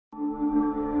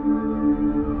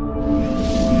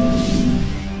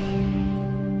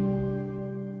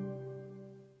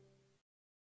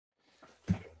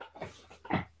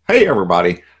Hey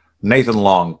everybody, Nathan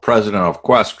Long, president of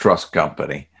Quest Trust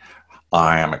Company.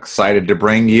 I am excited to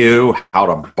bring you how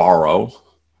to borrow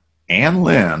and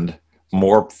lend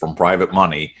more from private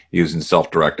money using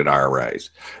self-directed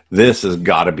IRAs. This has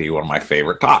got to be one of my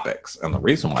favorite topics. And the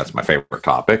reason why it's my favorite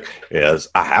topic is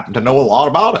I happen to know a lot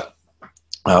about it.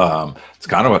 It's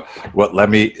kind of what led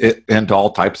me into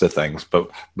all types of things,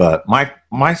 but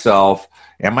myself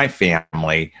and my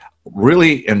family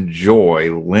really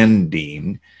enjoy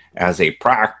lending as a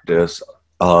practice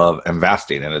of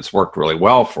investing, and it's worked really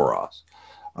well for us.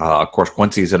 Of course,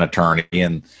 Quincy's an attorney,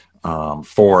 and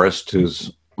Forrest,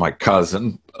 who's my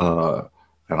cousin, and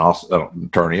also an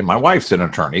attorney, and my wife's an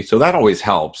attorney, so that always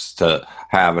helps to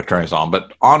have attorneys on.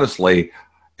 But honestly,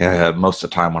 most of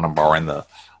the time when I'm borrowing, the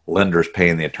lender's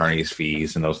paying the attorney's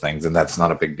fees and those things, and that's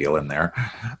not a big deal in there,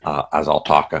 as I'll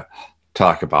talk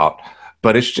about.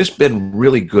 But it's just been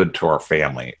really good to our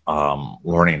family,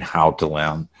 learning how to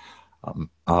lend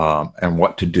and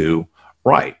what to do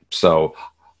right. So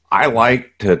I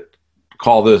like to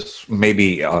call this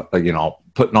maybe,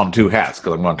 putting on two hats,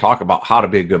 because I'm going to talk about how to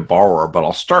be a good borrower, but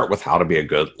I'll start with how to be a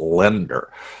good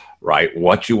lender, right?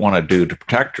 What you want to do to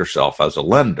protect yourself as a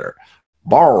lender.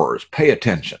 Borrowers, pay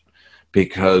attention,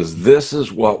 because this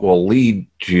is what will lead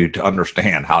you to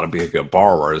understand how to be a good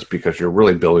borrower, is because you're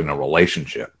really building a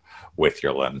relationship with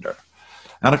your lender.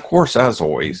 And of course, as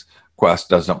always, Quest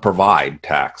doesn't provide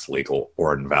tax, legal,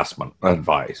 or investment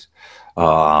advice.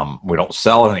 We don't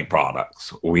sell any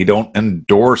products. We don't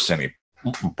endorse any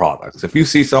products. If you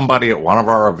see somebody at one of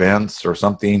our events or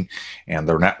something and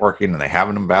they're networking and they have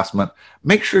an investment,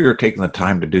 make sure you're taking the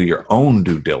time to do your own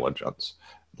due diligence.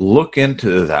 Look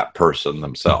into that person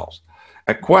themselves.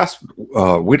 At Quest,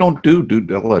 we don't do due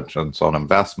diligence on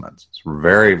investments. It's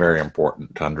very, very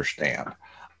important to understand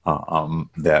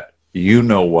that you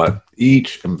know what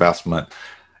each investment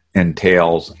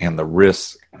entails and the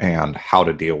risks and how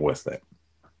to deal with it.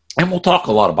 And we'll talk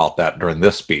a lot about that during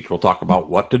this speech. We'll talk about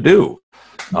what to do,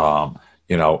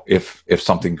 if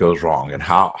something goes wrong, and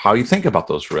how you think about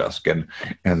those risks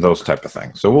and those type of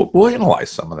things. So we'll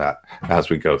analyze some of that as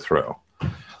we go through. A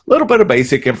little bit of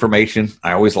basic information.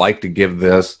 I always like to give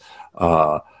this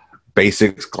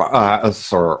basics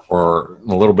class or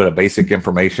a little bit of basic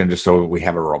information just so we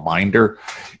have a reminder.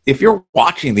 If you're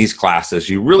watching these classes,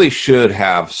 you really should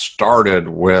have started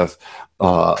with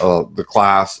the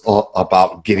class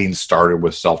about getting started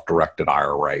with self-directed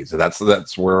IRAs.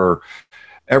 That's where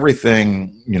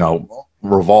everything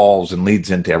revolves and leads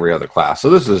into every other class. So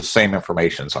this is the same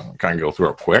information, so I'm going to kind of go through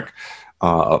it quick.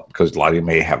 Because a lot of you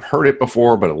may have heard it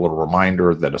before, but a little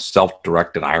reminder that a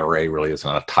self-directed IRA really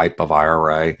isn't a type of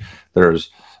IRA.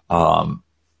 There's all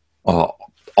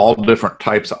different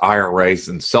types of IRAs,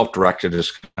 and self-directed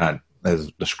just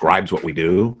describes what we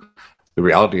do. The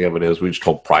reality of it is we just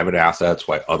hold private assets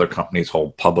while other companies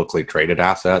hold publicly traded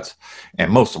assets.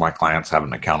 And most of my clients have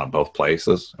an account in both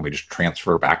places, and we just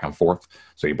transfer back and forth.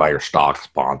 So you buy your stocks,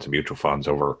 bonds, and mutual funds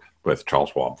over with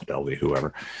Charles Schwab, Fidelity,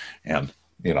 whoever. And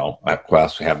at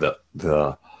Quest, we have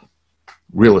the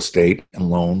real estate and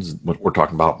loans. We're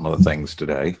talking about some other things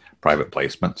today, private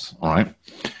placements. All right.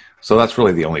 So that's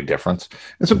really the only difference.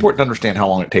 It's important to understand how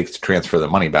long it takes to transfer the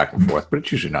money back and forth, but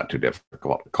it's usually not too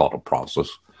difficult to process.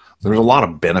 There's a lot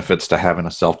of benefits to having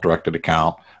a self-directed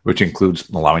account, which includes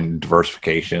allowing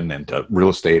diversification into real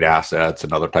estate assets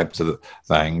and other types of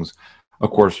things.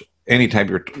 Of course, anytime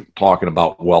you're talking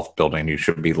about wealth building, you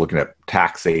should be looking at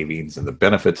tax savings and the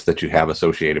benefits that you have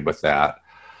associated with that.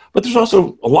 But there's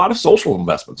also a lot of social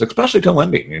investments, especially to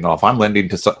lending. If I'm lending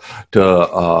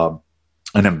to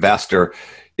an investor,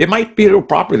 it might be to a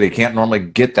property they can't normally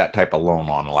get that type of loan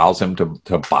on. It allows them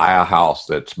to buy a house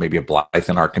that's maybe a blight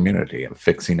in our community and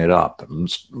fixing it up and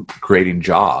creating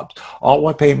jobs, all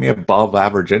while paying me above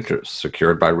average interest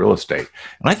secured by real estate.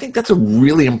 And I think that's a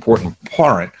really important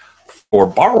part for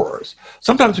borrowers.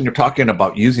 Sometimes when you're talking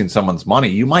about using someone's money,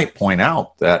 you might point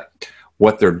out that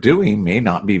what they're doing may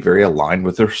not be very aligned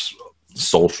with their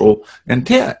social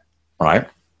intent, right?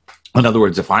 In other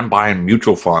words, if I'm buying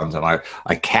mutual funds and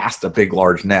I cast a big,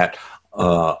 large net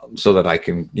so that I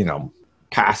can,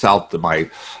 pass out my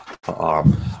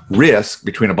risk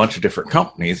between a bunch of different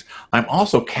companies, I'm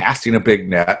also casting a big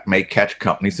net, may catch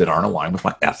companies that aren't aligned with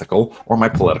my ethical or my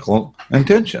political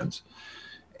intentions.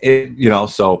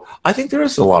 So I think there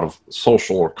is a lot of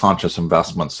social or conscious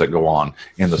investments that go on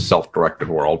in the self-directed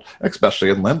world, especially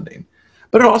in lending.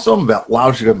 But it also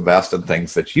allows you to invest in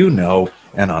things that you know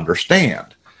and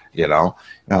understand.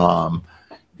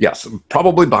 Yes,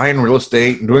 probably buying real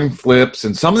estate and doing flips,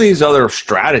 and some of these other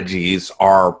strategies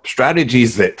are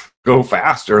strategies that go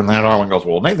faster. And then Arlen goes,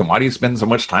 well, Nathan, why do you spend so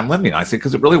much time lending? I said,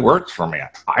 because it really works for me.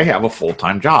 I have a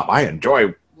full-time job. I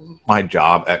enjoy my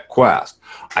job at Quest.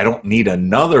 I don't need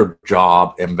another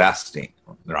job investing,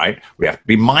 right? We have to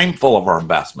be mindful of our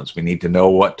investments. We need to know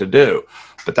what to do.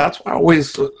 But that's why I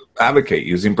always advocate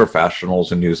using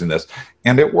professionals and using this.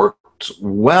 And it works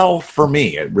well for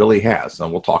me. It really has.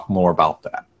 And we'll talk more about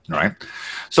that, right?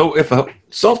 So if a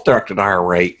self-directed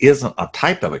IRA isn't a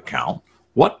type of account,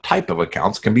 what type of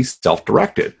accounts can be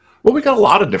self-directed? Well, we got a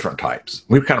lot of different types.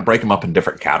 We kind of break them up in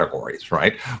different categories,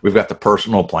 right? We've got the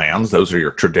personal plans. Those are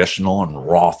your traditional and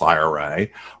Roth IRA.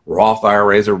 Roth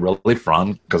IRAs are really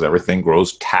fun because everything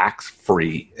grows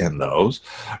tax-free in those,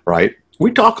 right?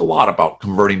 We talk a lot about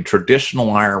converting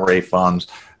traditional IRA funds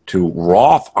to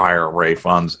Roth IRA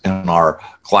funds in our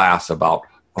class about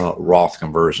Roth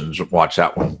conversions. Watch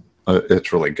that one.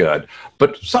 It's really good.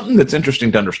 But something that's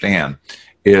interesting to understand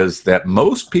is that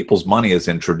most people's money is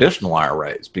in traditional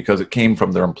IRAs because it came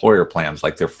from their employer plans,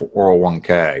 like their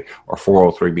 401k or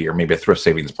 403b, or maybe a thrift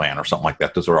savings plan or something like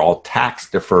that. Those are all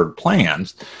tax-deferred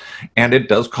plans, and it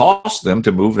does cost them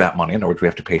to move that money. In other words, we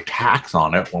have to pay tax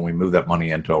on it when we move that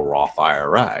money into a Roth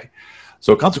IRA.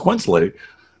 So consequently,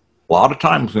 a lot of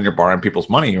times when you're borrowing people's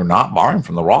money, you're not borrowing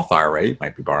from the Roth IRA. You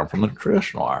might be borrowing from the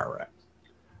traditional IRA.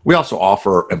 We also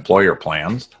offer employer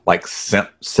plans like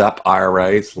SEP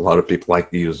IRAs. A lot of people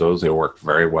like to use those. They work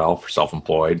very well for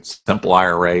self-employed. Simple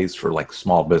IRAs for like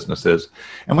small businesses.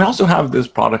 And we also have this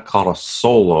product called a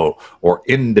solo or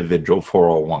individual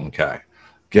 401k.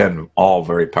 Again, all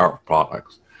very powerful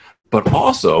products. But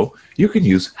also, you can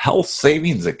use health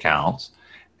savings accounts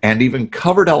and even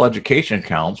covered education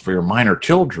accounts for your minor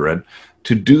children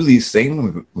to do these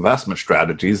same investment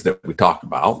strategies that we talk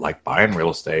about, like buying real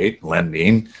estate,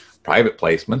 lending, private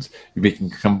placements. We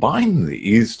can combine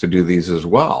these to do these as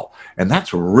well. And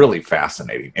that's really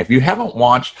fascinating. If you haven't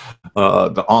watched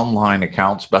the online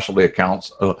accounts, specialty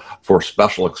accounts for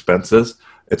special expenses,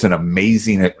 it's an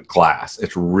amazing class.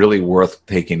 It's really worth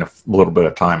taking a little bit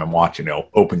of time and watching. It'll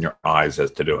open your eyes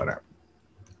as to doing it.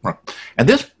 And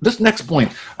this next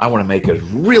point I want to make is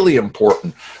really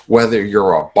important, whether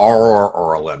you're a borrower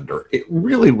or a lender. It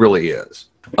really, really is.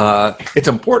 It's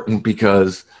important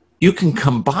because you can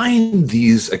combine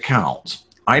these accounts.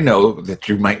 I know that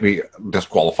you might be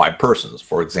disqualified persons.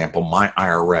 For example, my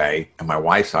IRA and my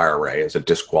wife's IRA is a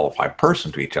disqualified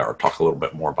person to each other. I'll talk a little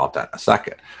bit more about that in a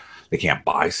second. They can't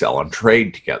buy, sell, and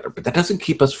trade together, but that doesn't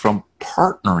keep us from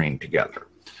partnering together.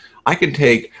 I can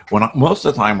take, most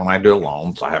of the time when I do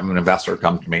loans, I have an investor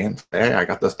come to me and say, hey, I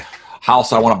got this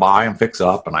house I want to buy and fix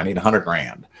up and I need 100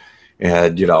 grand.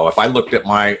 And, you know, if I looked at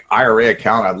my IRA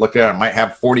account, I'd look at it, I might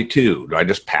have 42. Do I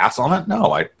just pass on it?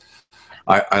 No,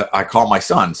 I call my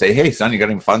son, say, hey, son, you got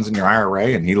any funds in your IRA?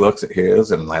 And he looks at his,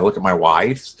 and I look at my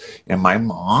wife's and my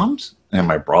mom's and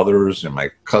my brother's and my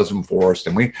cousin Forrest,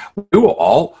 and we will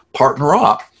all partner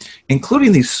up,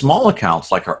 including these small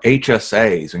accounts like our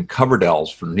HSAs and Coverdell's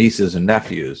for nieces and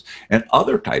nephews and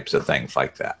other types of things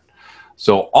like that.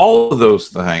 So all of those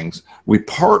things, we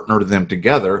partner them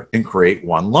together and create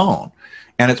one loan.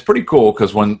 And it's pretty cool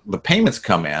because when the payments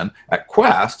come in at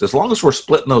Quest, as long as we're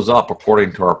splitting those up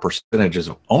according to our percentages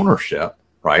of ownership,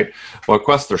 right? Well, at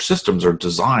Quest, their systems are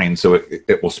designed so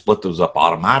it will split those up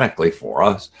automatically for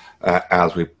us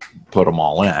as we put them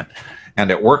all in. And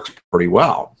it works pretty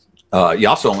well. You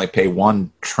also only pay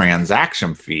one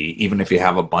transaction fee, even if you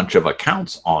have a bunch of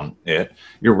accounts on it.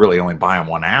 You're really only buying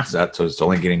one asset, so it's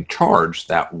only getting charged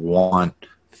that one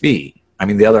fee. I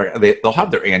mean, they'll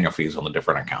have their annual fees on the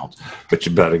different accounts,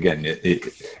 but again,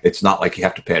 it's not like you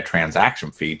have to pay a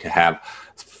transaction fee to have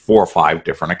 4 or 5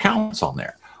 different accounts on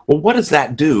there. Well, what does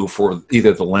that do for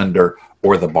either the lender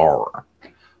or the borrower?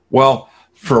 Well,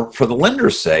 for the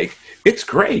lender's sake, it's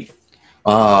great.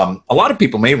 A lot of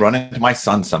people may run into my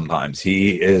son sometimes.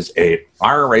 He is an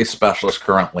IRA specialist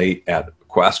currently at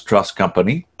Quest Trust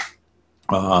Company.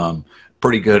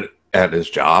 Pretty good at his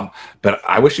job, but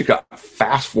I wish you could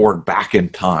fast forward back in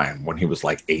time when he was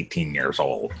like 18 years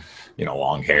old, you know,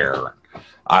 long hair.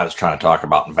 I was trying to talk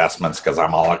about investments because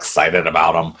I'm all excited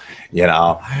about them, you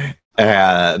know,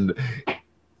 and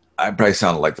I probably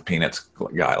sounded like the Peanuts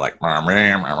guy, like,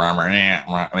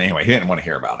 anyway, he didn't want to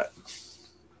hear about it.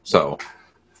 So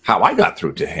how I got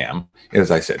through to him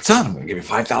is I said, son, I'm going to give you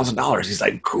 $5,000. He's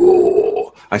like,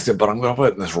 cool. I said, but I'm going to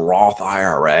put it in this Roth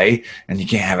IRA, and you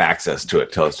can't have access to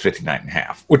it till it's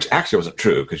 59.5, which actually wasn't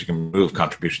true because you can move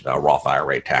contributions to a Roth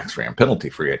IRA tax-free and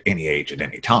penalty-free at any age at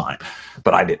any time.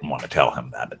 But I didn't want to tell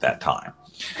him that at that time.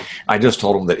 I just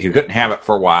told him that he couldn't have it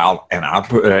for a while, and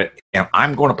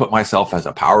I'm going to put myself as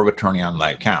a power of attorney on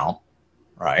the account,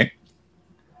 right?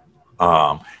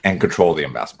 and control the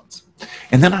investments.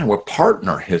 And then I would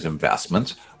partner his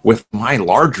investments with my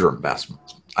larger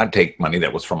investments. I'd take money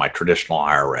that was from my traditional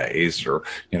IRAs or,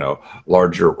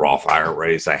 larger Roth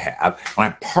IRAs I have, and I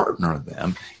partner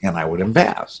them and I would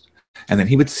invest. And then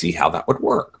he would see how that would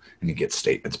work. And he'd get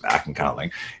statements back and kind of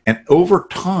thing. And over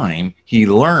time, he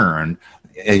learned,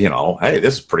 hey,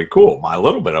 this is pretty cool. My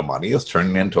little bit of money is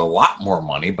turning into a lot more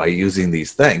money by using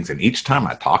these things. And each time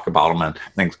I talk about them and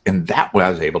things, and that way I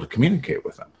was able to communicate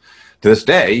with him. To this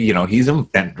day, he's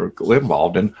integrally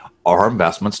involved in our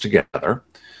investments together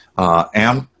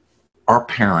and our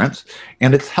parents.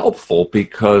 And it's helpful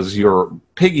because you're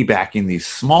piggybacking these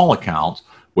small accounts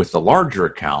with the larger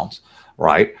accounts,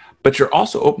 right? But you're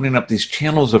also opening up these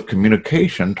channels of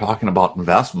communication, talking about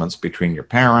investments between your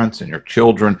parents and your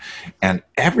children and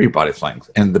everybody's things.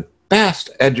 And the best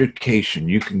education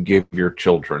you can give your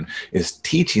children is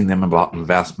teaching them about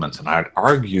investments. And I'd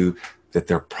argue that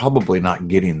they're probably not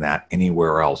getting that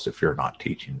anywhere else if you're not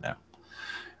teaching them.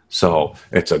 So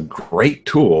it's a great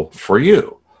tool for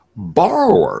you.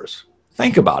 Borrowers,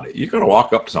 think about it. You're going to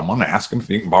walk up to someone and ask them if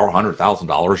you can borrow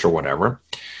 $100,000 or whatever.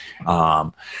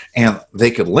 And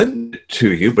they could lend it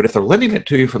to you, but if they're lending it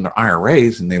to you from their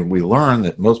IRAs, and then we learn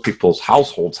that most people's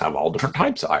households have all different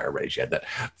types of IRAs. You had that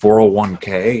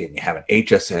 401k, and you have an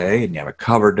HSA, and you have a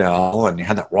Coverdell, and you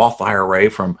had that Roth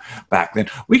IRA from back then.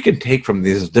 We can take from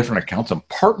these different accounts and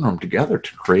partner them together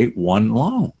to create one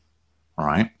loan, all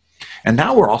right? And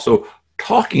now we're also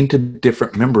talking to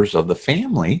different members of the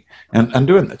family and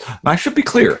doing this. And I should be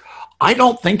clear, I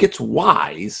don't think it's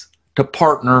wise to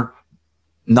partner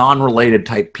non-related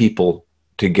type people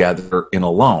together in a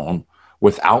loan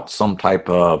without some type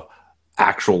of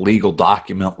actual legal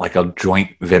document like a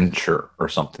joint venture or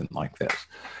something like this.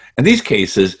 In these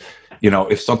cases,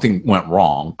 if something went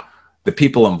wrong, the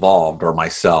people involved are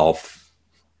myself,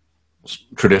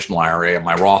 traditional IRA, and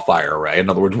my Roth IRA. In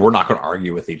other words, we're not going to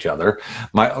argue with each other.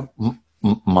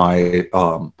 My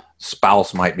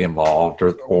spouse might be involved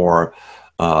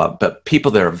but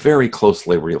people that are very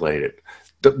closely related.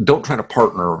 Don't try to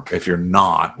partner if you're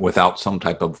not without some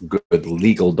type of good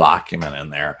legal document in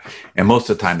there. And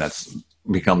most of the time that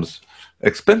becomes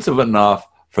expensive enough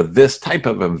for this type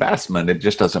of investment. It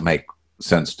just doesn't make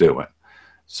sense doing.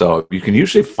 So you can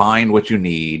usually find what you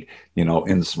need,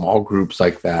 in small groups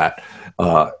like that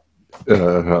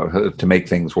to make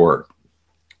things work.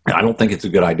 And I don't think it's a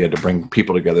good idea to bring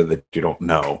people together that you don't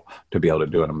know to be able to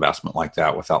do an investment like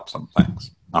that without some things.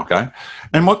 Okay.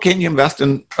 And what can you invest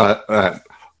in?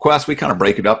 Quest, we kind of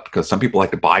break it up because some people like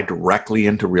to buy directly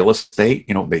into real estate.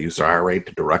 They use their IRA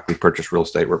to directly purchase real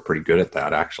estate. We're pretty good at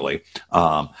that, actually.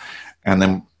 And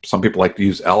then some people like to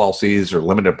use LLCs or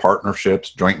limited partnerships,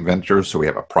 joint ventures. So we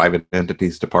have a private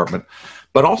entities department.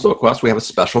 But also at Quest, we have a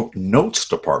special notes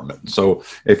department. So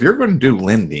if you're going to do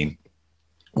lending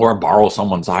or borrow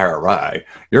someone's IRA,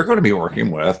 you're going to be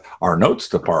working with our notes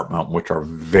department, which are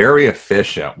very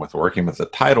efficient with working with the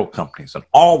title companies and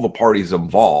all the parties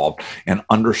involved and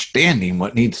understanding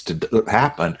what needs to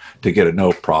happen to get a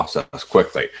note processed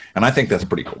quickly. And I think that's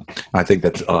pretty cool. I think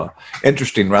that's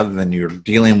interesting. Rather than you're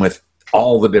dealing with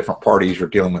all the different parties, you're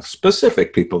dealing with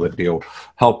specific people that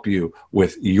help you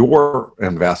with your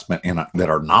investment and that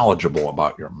are knowledgeable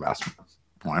about your investment.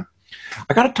 All right.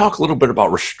 I got to talk a little bit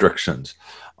about restrictions.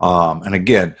 And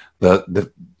again,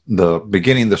 the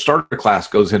beginning, the start of the class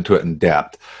goes into it in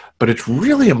depth, but it's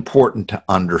really important to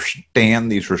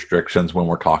understand these restrictions when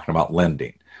we're talking about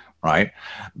lending, right?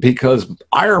 Because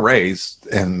IRAs,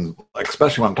 and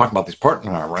especially when I'm talking about these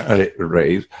partner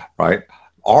IRAs, right,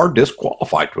 are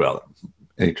disqualified to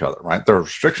each other, right? There are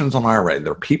restrictions on IRA.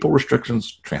 There are people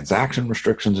restrictions, transaction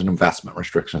restrictions, and investment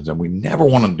restrictions. And we never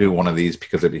want to do one of these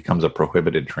because it becomes a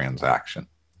prohibited transaction.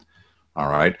 All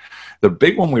right. The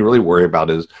big one we really worry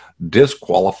about is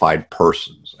disqualified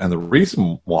persons. And the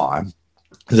reason why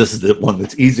is this is the one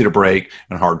that's easy to break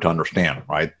and hard to understand,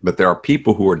 right? But there are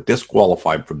people who are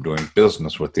disqualified from doing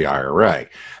business with the IRA.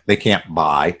 They can't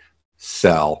buy,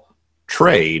 sell,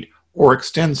 trade, or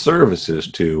extend services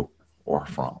to or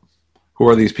from. Who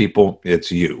are these people?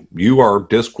 It's you. You are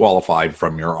disqualified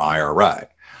from your IRA.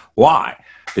 Why?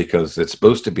 Because it's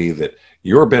supposed to be that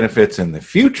your benefits in the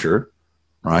future,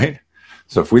 right?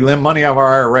 So if we lend money out of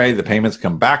our IRA, the payments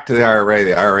come back to the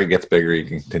IRA gets bigger, you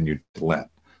can continue to lend.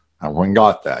 Everyone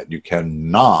got that. You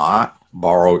cannot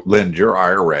lend your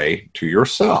IRA to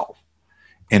yourself.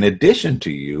 In addition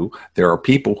to you, there are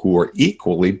people who are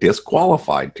equally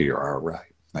disqualified to your IRA.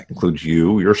 That includes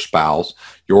you, your spouse,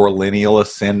 your lineal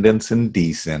ascendants and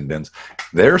descendants,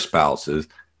 their spouses,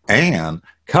 and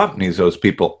companies those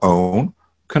people own,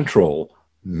 control,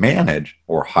 manage,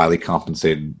 or highly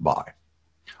compensated by.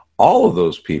 all of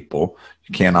those people,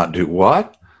 you cannot do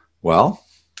what? Well,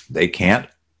 they can't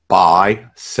buy,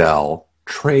 sell,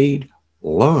 trade,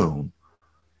 loan,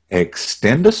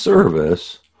 extend a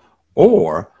service,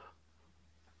 or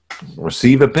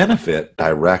receive a benefit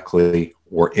directly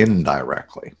or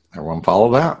indirectly. Everyone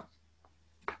follow that?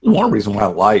 One reason why I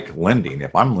like lending,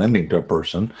 if I'm lending to a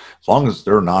person, as long as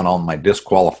they're not on my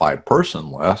disqualified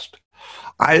person list,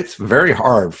 it's very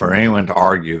hard for anyone to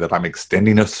argue that I'm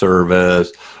extending a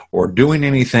service or doing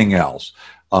anything else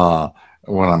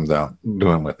when I'm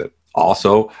doing with it.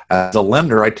 Also, as a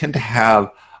lender, I tend to have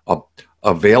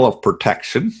a veil of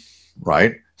protection,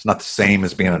 right? It's not the same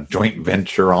as being a joint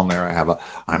venture on there. I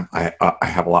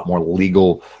have a lot more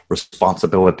legal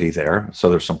responsibility there. So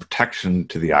there's some protection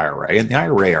to the IRA, and the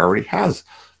IRA already has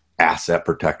asset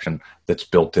protection that's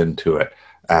built into it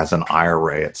as an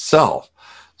IRA itself.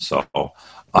 So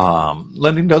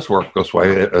lending does work this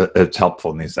way. It's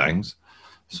helpful in these things.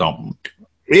 So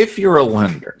if you're a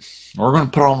lender, we're going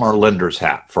to put on our lender's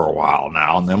hat for a while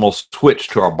now, and then we'll switch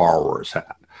to our borrower's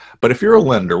hat. But if you're a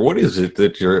lender, what is it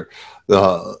that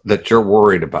you're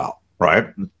worried about, right?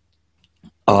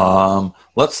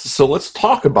 Let's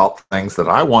talk about things that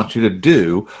I want you to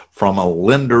do from a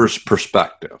lender's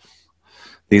perspective.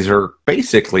 These are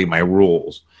basically my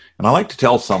rules, and I like to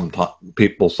tell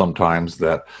people sometimes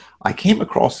that I came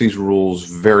across these rules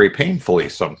very painfully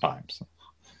sometimes.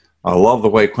 I love the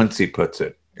way Quincy puts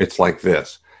it. It's like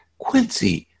this: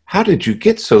 Quincy, how did you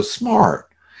get so smart?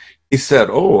 He said,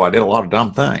 "Oh, I did a lot of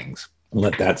dumb things."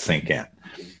 Let that sink in.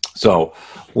 So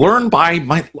learn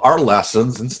by our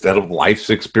lessons instead of life's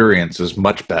experiences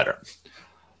much better.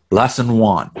 Lesson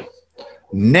 1,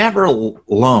 never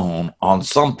loan on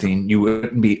something you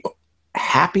wouldn't be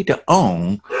happy to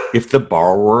own if the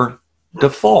borrower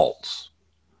defaults.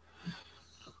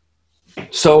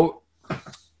 So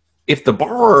if the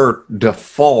borrower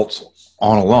defaults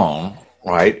on a loan,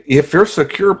 right, if you're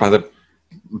secured by the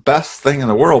best thing in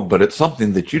the world, but it's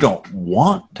something that you don't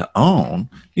want to own,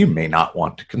 you may not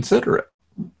want to consider it.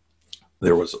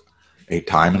 There was a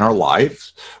time in our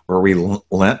lives where we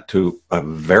lent to a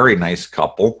very nice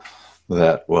couple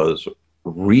that was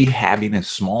rehabbing a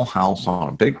small house on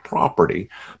a big property.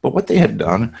 But what they had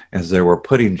done is they were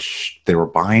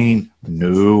buying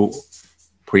new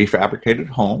prefabricated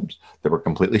homes that were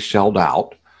completely shelled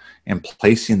out and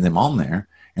placing them on there.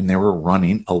 And they were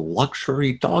running a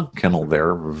luxury dog kennel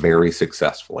there very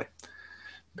successfully,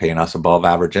 paying us above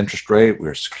average interest rate. We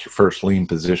were first lien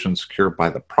position secured by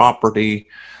the property.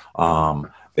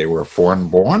 They were foreign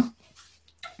born,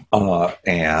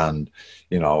 and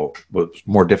was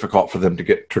more difficult for them to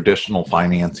get traditional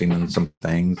financing and some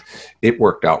things. It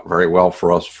worked out very well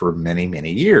for us for many,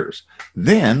 many years.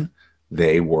 Then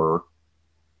they were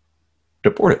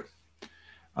deported.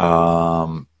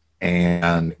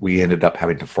 And we ended up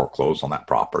having to foreclose on that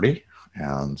property.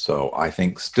 And so I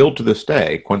think still to this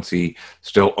day, Quincy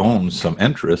still owns some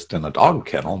interest in a dog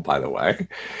kennel, by the way.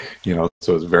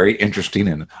 So it's very interesting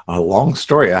and a long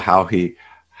story of how he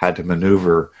had to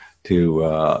maneuver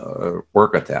to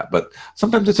work at that. But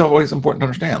sometimes it's always important to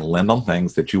understand, lend on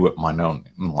things that you wouldn't mind owning.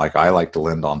 Like I like to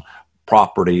lend on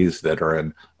properties that are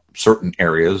in certain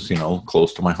areas,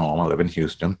 close to my home. I live in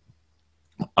Houston.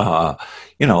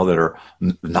 That are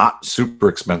not super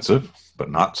expensive,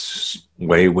 but not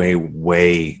way, way,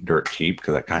 way dirt cheap,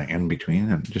 because that kind of in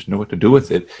between, and just know what to do with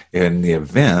it in the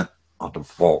event a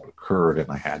default occurred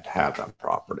and I had to have that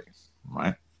property,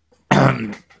 right?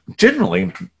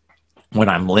 Generally, when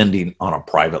I'm lending on a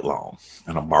private loan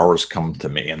and a borrower's come to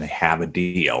me and they have a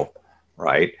deal,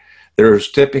 right,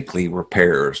 there's typically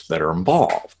repairs that are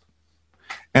involved.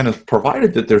 And it's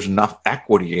provided that there's enough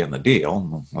equity in the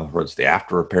deal. In other words, the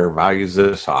after repair value is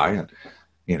this high,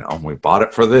 and we bought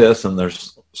it for this, and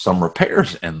there's some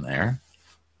repairs in there.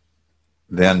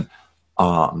 Then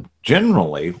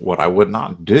generally what I would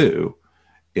not do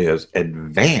is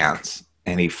advance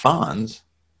any funds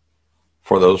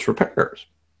for those repairs.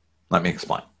 Let me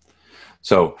explain.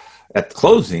 So at the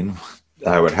closing,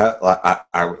 I would have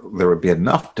there would be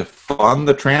enough to fund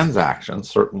the transaction,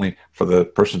 certainly for the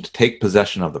person to take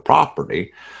possession of the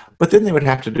property, but then they would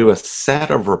have to do a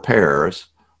set of repairs.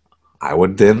 I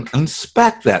would then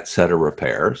inspect that set of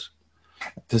repairs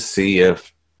to see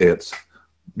if it's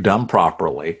done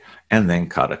properly, and then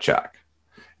cut a check.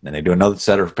 Then they do another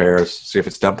set of repairs, see if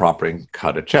it's done properly, and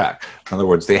cut a check. In other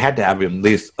words, they had to have at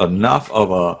least enough of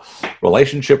a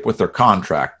relationship with their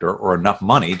contractor or enough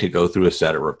money to go through a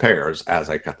set of repairs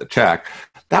as I cut the check.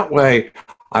 That way,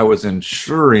 I was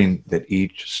ensuring that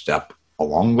each step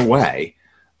along the way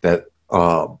that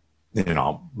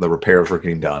the repairs were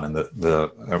getting done and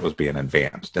it was being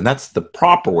advanced. And that's the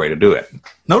proper way to do it.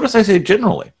 Notice I say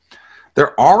generally.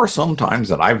 There are some times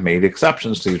that I've made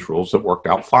exceptions to these rules that worked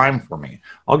out fine for me.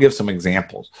 I'll give some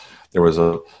examples. There was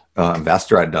a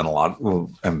investor I'd done a lot of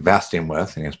investing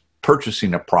with, and he was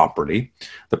purchasing a property.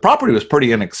 The property was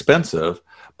pretty inexpensive,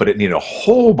 but it needed a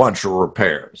whole bunch of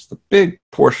repairs. The big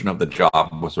portion of the job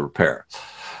was the repair.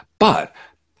 But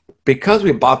because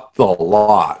we bought the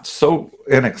lot so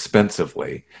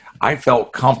inexpensively, I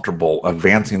felt comfortable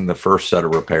advancing the first set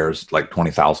of repairs, like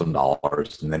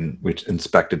 $20,000, and then we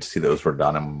inspected to see those were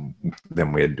done, and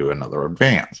then we'd do another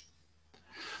advance.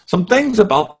 Some things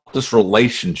about this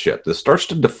relationship, this starts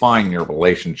to define your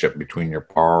relationship between your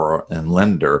borrower and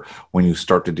lender when you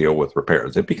start to deal with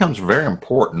repairs. It becomes very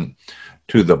important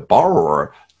to the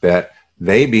borrower that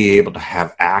they be able to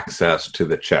have access to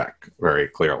the check very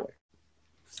clearly.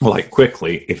 Like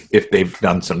quickly, if they've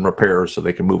done some repairs so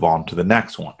they can move on to the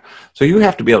next one. So you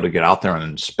have to be able to get out there and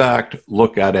inspect,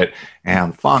 look at it,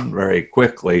 and fund very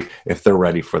quickly if they're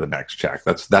ready for the next check.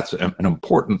 That's an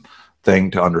important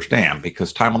thing to understand,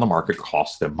 because time on the market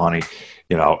costs them money,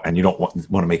 and you don't want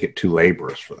to make it too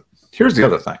laborious for them. Here's the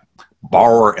other thing.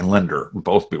 Borrower and lender,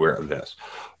 both beware of this.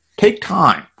 Take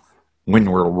time when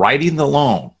we're writing the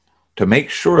loan to make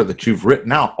sure that you've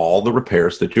written out all the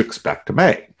repairs that you expect to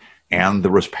make and the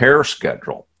repair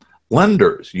schedule.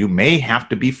 Lenders, you may have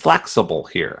to be flexible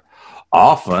here.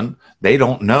 Often, they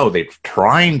don't know. They're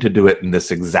trying to do it in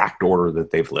this exact order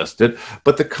that they've listed,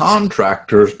 but the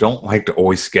contractors don't like to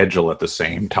always schedule at the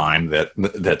same time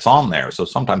that's on there. So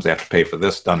sometimes they have to pay for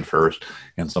this done first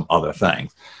and some other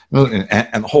things.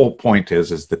 And the whole point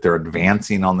is that they're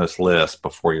advancing on this list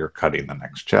before you're cutting the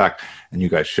next check. And you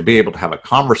guys should be able to have a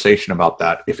conversation about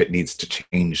that if it needs to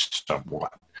change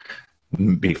somewhat.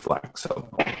 Be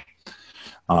flexible.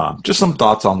 Just some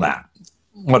thoughts on that.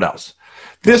 What else?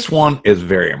 This one is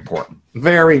very important.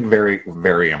 Very, very,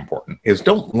 very important. Is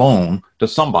don't loan to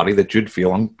somebody that you'd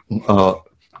feel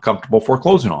comfortable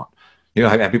foreclosing on.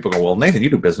 I have people go, well, Nathan, you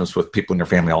do business with people in your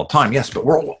family all the time. Yes, but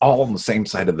we're all on the same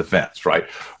side of the fence, right?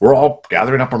 We're all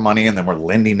gathering up our money and then we're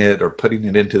lending it or putting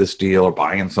it into this deal or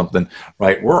buying something,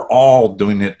 right? We're all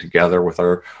doing it together with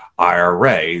our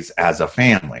IRAs as a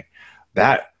family.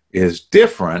 That is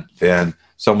different than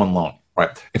someone loaning,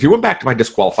 right? If you went back to my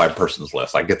disqualified persons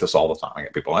list, I get this all the time. I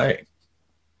get people, hey,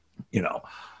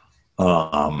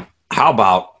 how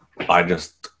about I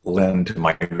just lend to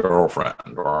my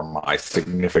girlfriend or my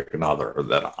significant other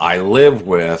that I live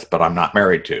with, but I'm not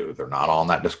married to. They're not on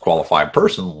that disqualified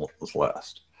persons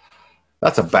list.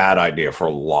 That's a bad idea for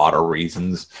a lot of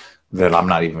reasons that I'm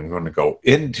not even going to go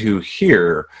into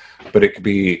here, but it could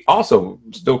be also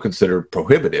still considered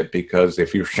prohibited, because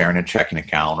if you're sharing a checking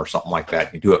account or something like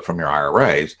that, you do it from your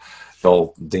IRAs,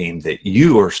 they'll deem that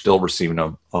you are still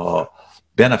receiving a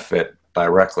benefit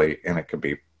directly, and it could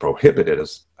be prohibited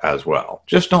as well.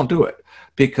 Just don't do it,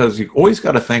 because you've always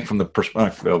got to think from the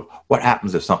perspective of what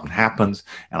happens if something happens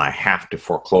and I have to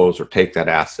foreclose or take that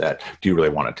asset. Do you really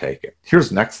want to take it? Here's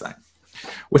the next thing.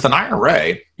 With an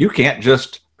IRA, you can't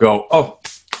just go, oh,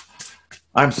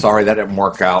 I'm sorry, that didn't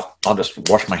work out, I'll just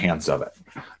wash my hands of it.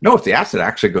 No, if the asset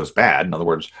actually goes bad, in other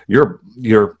words,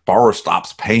 your borrower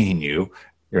stops paying you,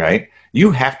 right?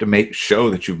 You have to show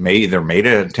that you've either made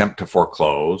an attempt to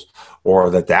foreclose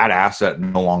or that asset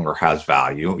no longer has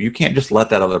value. You can't just let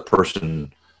that other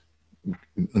person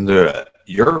do it.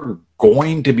 You're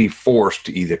going to be forced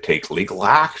to either take legal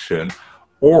action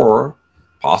or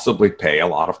possibly pay a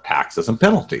lot of taxes and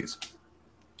penalties.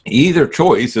 Either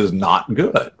choice is not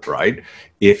good, right?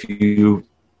 If you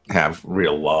have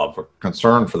real love or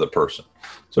concern for the person.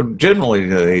 So generally,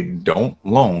 they don't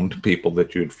loan to people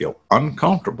that you'd feel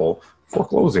uncomfortable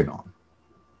foreclosing on.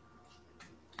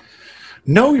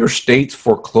 Know your state's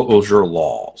foreclosure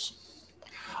laws.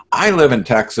 I live in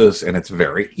Texas, and it's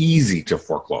very easy to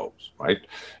foreclose, right?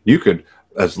 You could,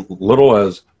 as little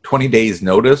as 20 days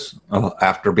notice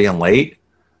after being late,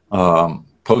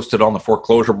 post it on the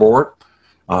foreclosure board.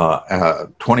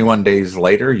 21 days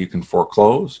later, you can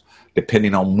foreclose,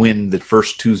 depending on when the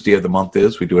first Tuesday of the month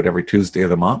is. We do it every Tuesday of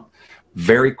the month.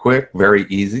 Very quick, very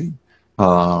easy.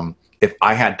 If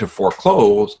I had to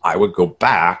foreclose, I would go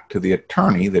back to the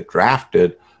attorney that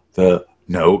drafted the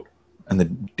note and the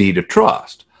deed of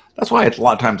trust. That's why a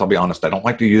lot of times, I'll be honest, I don't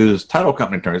like to use title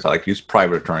company attorneys. I like to use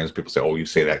private attorneys. People say, oh, you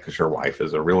say that because your wife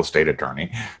is a real estate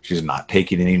attorney. She's not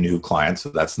taking any new clients, so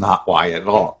that's not why at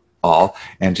all.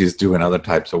 And she's doing other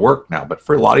types of work now. But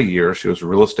for a lot of years, she was a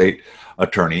real estate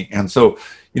attorney. And so,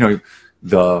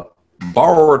 the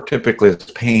borrower typically is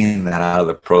paying that out of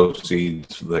the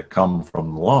proceeds that come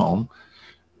from the loan.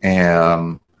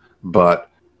 But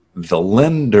the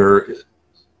lender,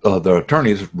 the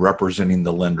attorneys representing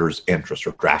the lender's interest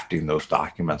or drafting those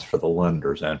documents for the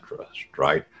lender's interest,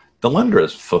 right? The lender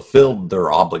has fulfilled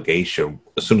their obligation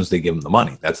as soon as they give them the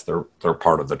money. That's their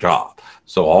part of the job.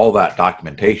 So all that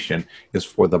documentation is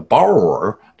for the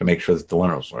borrower to make sure that the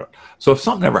lender's right. So if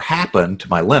something ever happened to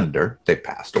my lender, they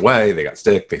passed away, they got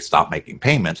sick, they stopped making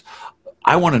payments,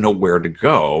 I want to know where to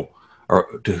go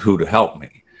or to who to help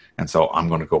me. And so I'm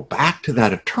going to go back to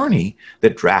that attorney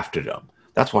that drafted them.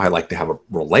 That's why I like to have a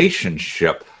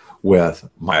relationship with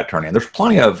my attorney. And there's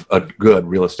plenty of good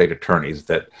real estate attorneys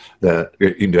that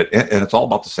you can do it, and it's all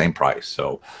about the same price.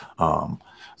 So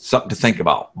something to think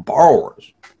about.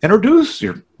 Borrowers, introduce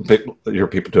your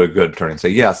people to a good attorney and say,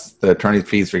 yes, the attorney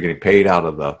fees are getting paid out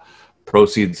of the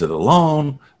proceeds of the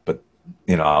loan, but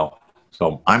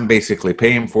so I'm basically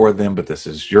paying for them, but this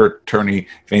is your attorney.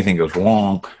 If anything goes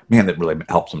wrong, man, that really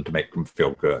helps them to make them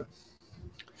feel good.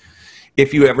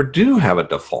 If you ever do have a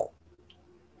default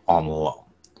on the loan,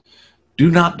 do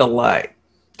not delay.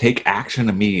 Take action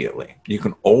immediately. You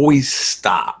can always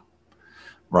stop,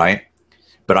 right?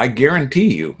 But I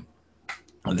guarantee you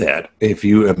that if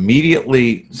you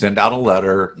immediately send out a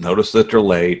letter, notice that you're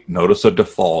late, notice a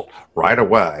default right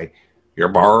away, your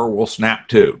borrower will snap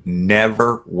too.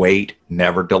 Never wait,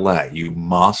 never delay. You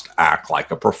must act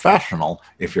like a professional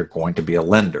if you're going to be a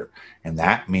lender. And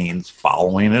that means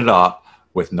following it up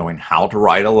with knowing how to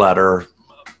write a letter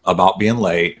about being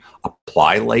late,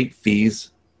 apply late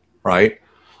fees, right?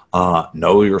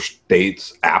 Know your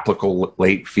state's applicable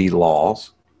late fee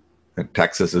laws. In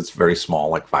Texas, it's very small,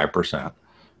 like 5%.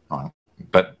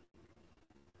 But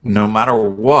no matter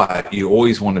what, you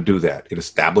always want to do that. It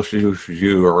establishes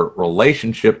your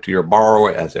relationship to your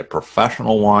borrower as a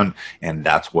professional one, and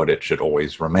that's what it should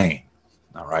always remain.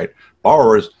 All right?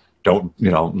 Borrowers don't,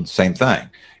 same thing.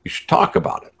 You should talk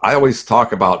about it. I always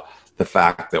talk about the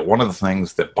fact that one of the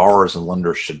things that borrowers and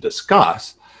lenders should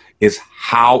discuss is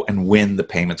how and when the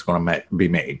payment's going to be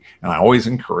made. And I always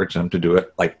encourage them to do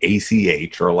it like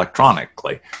ACH or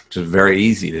electronically, which is very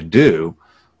easy to do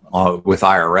with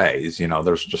IRAs.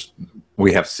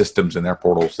 We have systems in their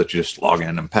portals that you just log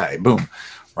in and pay, boom,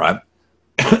 right?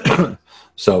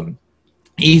 So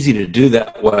easy to do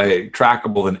that way,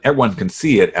 trackable, and everyone can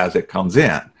see it as it comes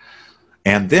in.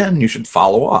 And then you should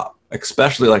follow up,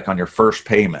 especially like on your first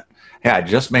payment. Hey, I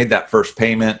just made that first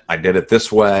payment. I did it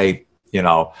this way.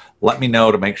 Let me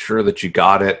know to make sure that you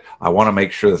got it. I want to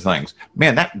make sure the things.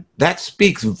 Man, that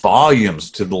speaks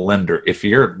volumes to the lender if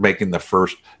you're making the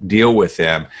first deal with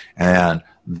him and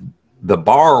the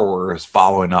borrower is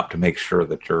following up to make sure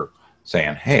that you're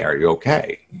saying, hey, are you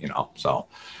okay? So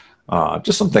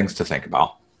just some things to think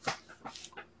about.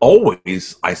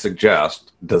 Always, I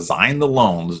suggest, design the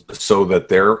loans so that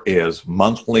there is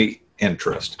monthly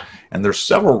interest. And there's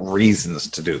several reasons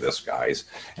to do this, guys.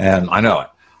 And I know it.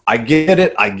 I get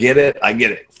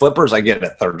it. Flippers, I get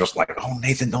it. They're just like, oh,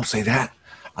 Nathan, don't say that.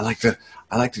 I like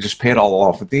to just pay it all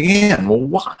off at the end. Well,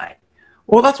 why?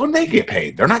 Well, that's when they get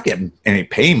paid. They're not getting any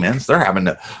payments. They're having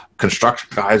to, construction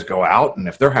guys go out, and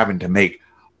if they're having to make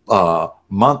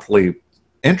monthly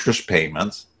interest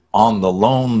payments on the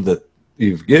loan that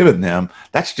you've given them,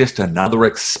 that's just another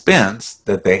expense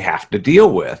that they have to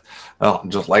deal with,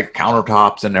 just like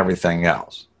countertops and everything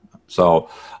else. So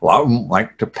a lot of them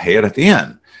like to pay it at the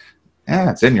end.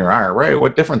 Yeah, it's in your IRA.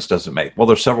 What difference does it make? Well,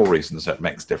 there's several reasons that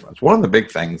makes difference. One of the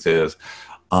big things is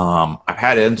I've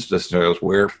had instances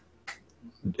where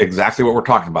exactly what we're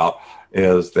talking about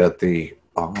is that the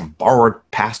borrower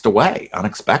passed away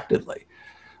unexpectedly.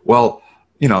 Well,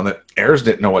 the heirs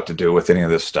didn't know what to do with any of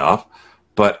this stuff.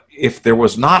 But if there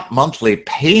was not monthly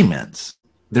payments,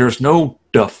 there's no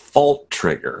default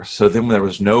trigger. So then there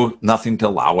was nothing to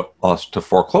allow us to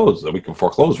foreclose. That we can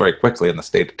foreclose very quickly in the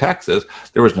state of Texas.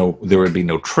 There would be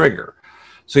no trigger.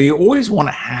 So you always want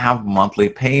to have monthly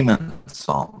payments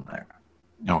on there.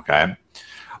 Okay.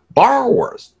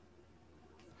 Borrowers.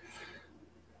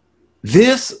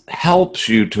 This helps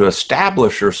you to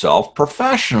establish yourself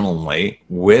professionally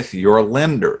with your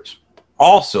lenders.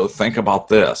 Also, think about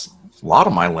this. A lot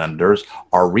of my lenders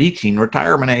are reaching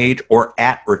retirement age or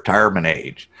at retirement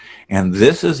age. And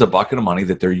this is a bucket of money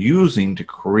that they're using to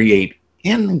create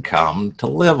income to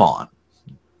live on,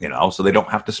 so they don't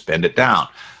have to spend it down.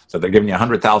 So they're giving you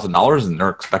 $100,000 and they're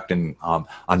expecting a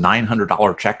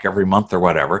 $900 check every month or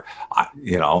whatever.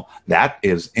 That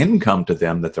is income to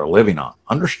them that they're living on.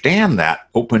 Understand that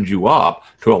opens you up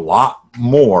to a lot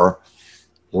more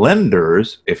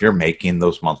lenders if you're making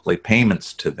those monthly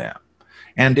payments to them.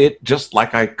 And it, just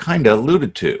like I kind of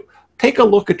alluded to, take a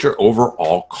look at your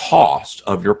overall cost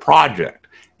of your project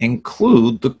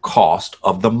include the cost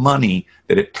of the money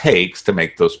that it takes to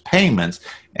make those payments,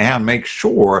 and make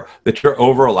sure that you're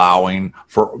over allowing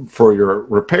for your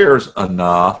repairs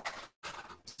enough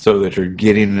so that you're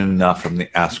getting enough from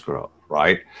the escrow,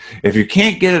 right? If you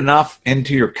can't get enough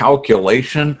into your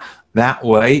calculation that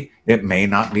way, it may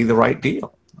not be the right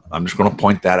deal. I'm just going to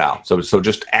point that out. So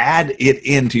just add it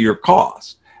into your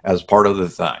cost as part of the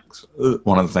things,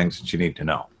 one of the things that you need to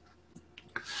know.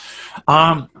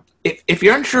 If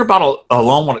you're unsure about a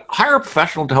loan, hire a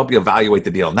professional to help you evaluate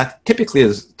the deal. And that typically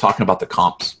is talking about the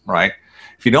comps, right?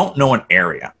 If you don't know an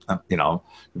area,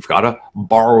 you've got a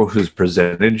borrower who's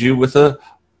presented you with a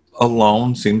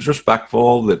loan, seems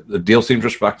respectful, the deal seems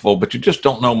respectful, but you just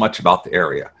don't know much about the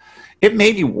area. It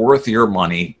may be worth your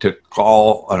money to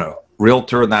call a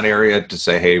realtor in that area to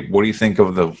say, hey, what do you think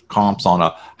of the comps on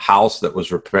a house that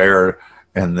was repaired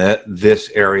in this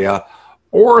area?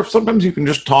 Or sometimes you can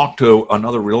just talk to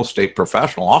another real estate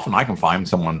professional. Often I can find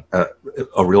someone at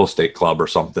a real estate club or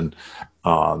something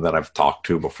that I've talked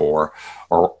to before,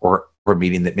 or a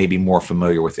meeting that may be more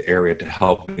familiar with the area to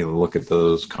help me look at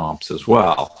those comps as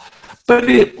well.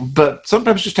 But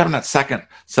sometimes just having that second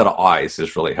set of eyes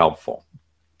is really helpful.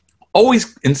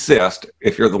 Always insist,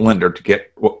 if you're the lender, to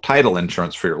get title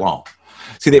insurance for your loan.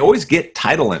 See, they always get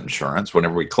title insurance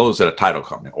whenever we close at a title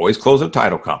company. Always close at a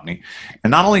title company.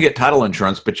 And not only get title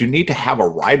insurance, but you need to have a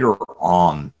rider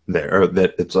on there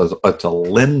that it's a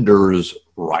lender's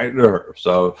rider.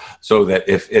 So that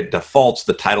if it defaults,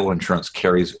 the title insurance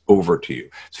carries over to you.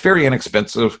 It's very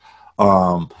inexpensive.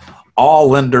 All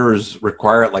lenders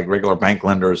require it, like regular bank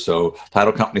lenders. So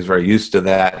title companies are very used to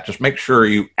that. Just make sure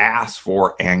you ask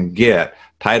for and get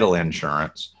title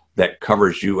insurance that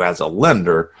covers you as a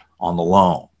lender on the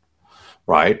loan,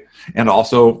 right? And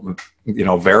also,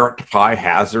 verify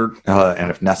hazard,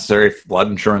 and if necessary, flood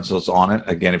insurance is on it.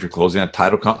 Again, if you're closing a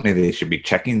title company, they should be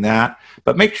checking that.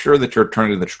 But make sure that your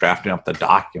attorney that's drafting up the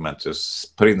documents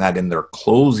is putting that in their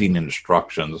closing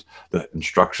instructions, the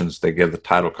instructions they give the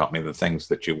title company, the things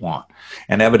that you want.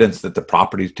 And evidence that the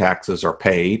property taxes are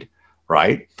paid,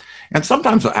 right? And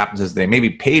sometimes what happens is they may be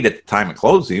paid at the time of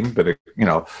closing, but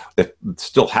they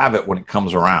still have it when it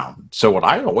comes around. So what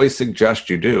I always suggest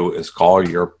you do is call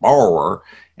your borrower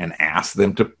and ask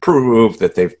them to prove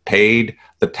that they've paid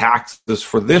the taxes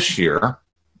for this year,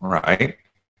 right?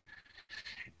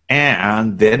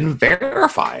 And then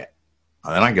verify it.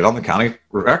 And then I get on the county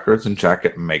records and check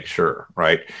it and make sure,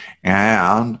 right?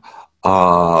 And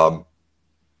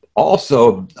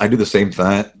also, I do the same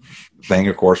thing,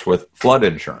 of course, with flood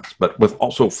insurance. But with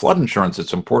also flood insurance,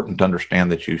 it's important to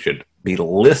understand that you should be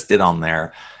listed on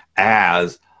there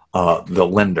as the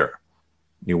lender.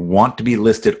 You want to be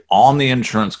listed on the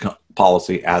insurance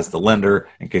policy as the lender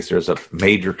in case there's a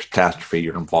major catastrophe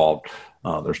you're involved.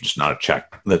 There's just not a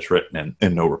check that's written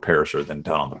and no repairs are then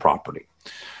done on the property.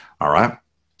 All right.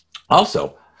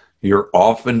 Also, you're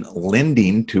often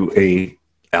lending to a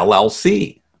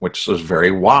LLC, which is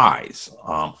very wise.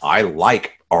 I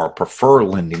like or prefer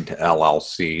lending to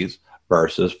LLCs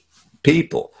versus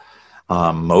people.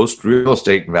 Most real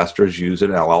estate investors use an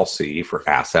LLC for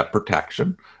asset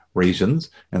protection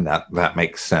reasons, and that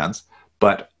makes sense.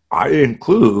 But I have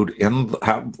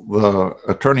the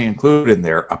attorney include in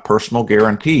there a personal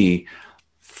guarantee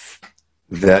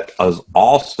that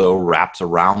also wraps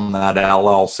around that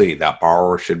LLC. That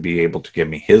borrower should be able to give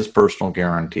me his personal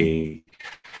guarantee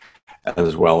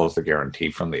as well as the guarantee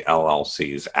from the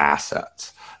LLC's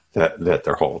assets that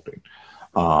they're holding.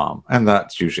 And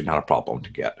that's usually not a problem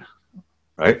to get,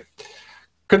 right?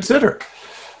 Consider.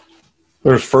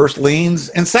 There's first liens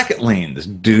and second liens.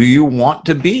 Do you want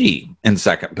to be in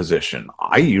second position?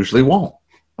 I usually won't,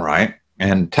 right?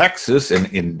 In Texas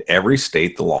and in every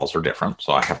state, the laws are different.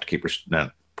 So I have to keep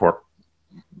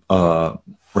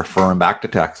referring back to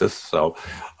Texas. So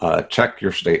check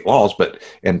your state laws. But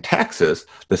in Texas,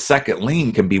 the second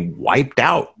lien can be wiped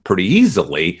out pretty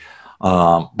easily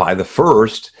by the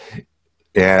first,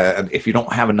 and if you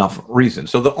don't have enough reason.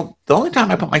 So the only time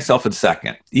I put myself in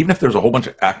second, even if there's a whole bunch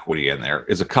of equity in there,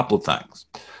 is a couple of things.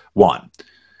 One,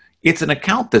 it's an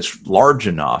account that's large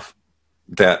enough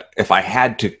that if I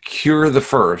had to cure the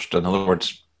first, in other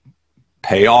words,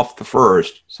 pay off the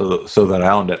first so that I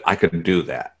owned it, I could do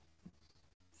that.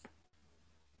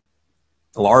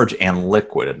 Large and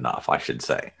liquid enough, I should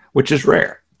say, which is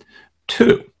rare.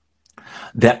 Two,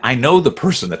 that I know the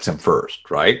person that's in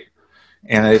first, right?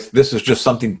 And this is just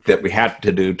something that we had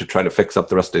to do to try to fix up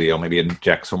the rest of the deal, maybe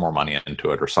inject some more money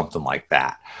into it or something like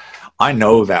that. I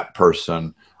know that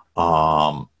person,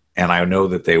 and I know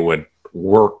that they would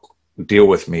deal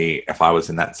with me if I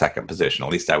was in that second position.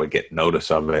 At least I would get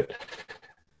notice of it,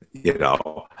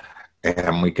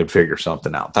 and we could figure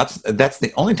something out. That's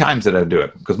the only times that I do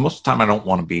it, because most of the time I don't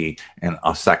want to be in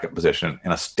a second position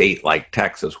in a state like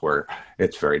Texas where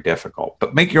it's very difficult.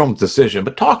 But make your own decision,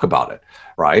 but talk about it,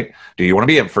 right? Do you want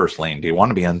to be in first lien? Do you want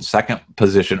to be in second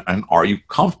position? And are you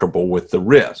comfortable with the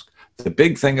risk? The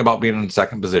big thing about being in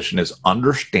second position is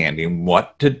understanding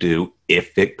what to do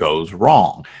if it goes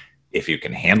wrong. If you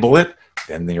can handle it,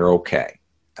 then you're okay.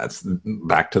 That's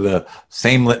back to the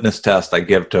same litmus test I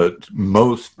give to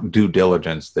most due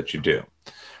diligence that you do,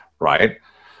 right?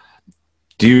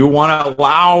 Do you want to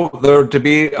allow there to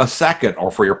be a second,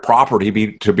 or for your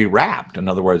property to be wrapped? In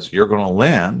other words, you're going to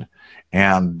lend,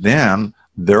 and then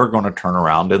they're going to turn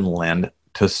around and lend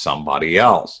to somebody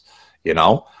else, you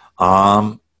know?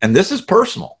 And this is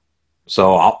personal.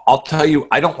 So I'll tell you,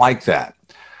 I don't like that.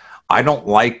 I don't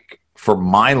like for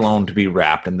my loan to be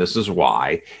wrapped, and this is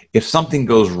why. If something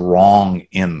goes wrong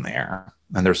in there,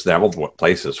 and there's several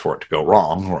places for it to go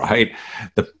wrong, right?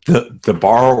 The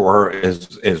borrower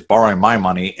is borrowing my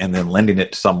money and then lending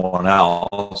it to someone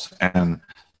else and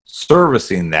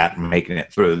servicing that and making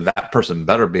it through. That person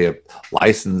better be a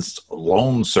licensed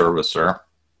loan servicer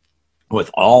with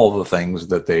all the things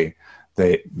that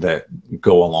that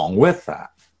go along with that,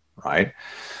 right?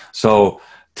 So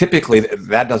typically,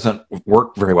 that doesn't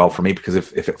work very well for me, because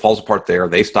if it falls apart there,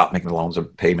 they stop making the loans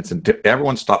and payments, and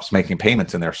everyone stops making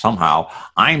payments in there somehow.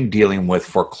 I'm dealing with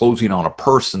foreclosing on a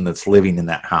person that's living in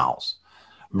that house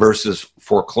versus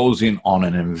foreclosing on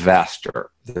an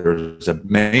investor. There's a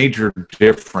major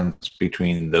difference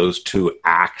between those two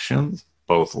actions,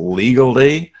 both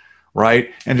legally,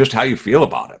 right, and just how you feel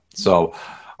about it. So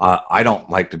I don't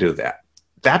like to do that.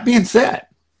 That being said,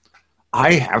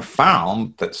 I have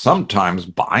found that sometimes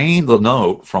buying the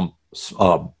note from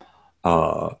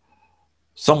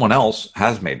someone else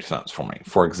has made sense for me.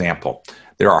 For example,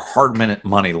 there are hard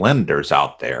money lenders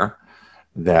out there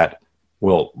that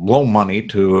will loan money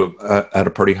to at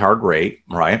a pretty hard rate,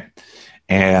 right?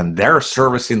 And they're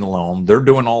servicing the loan, they're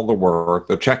doing all the work,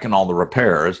 they're checking all the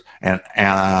repairs,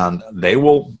 and they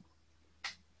will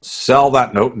sell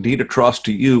that note and deed of trust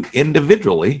to you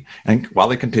individually, and while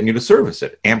they continue to service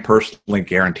it, and personally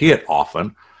guarantee it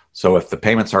often. So if the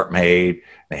payments aren't made,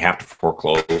 they have to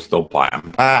foreclose, they'll buy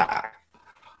them back.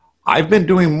 I've been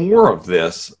doing more of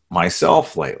this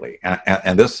myself lately,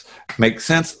 and this makes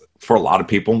sense for a lot of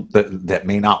people that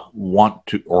may not want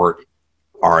to, or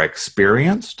are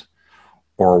experienced,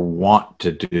 or want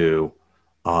to do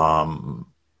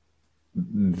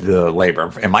the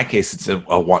labor. In my case, it's a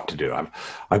want to do.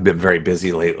 I've been very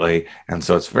busy lately, and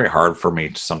so it's very hard for me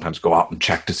to sometimes go out and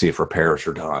check to see if repairs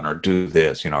are done, or do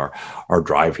this, or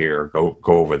drive here, go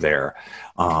over there.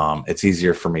 It's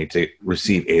easier for me to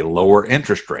receive a lower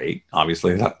interest rate,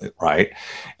 obviously, right?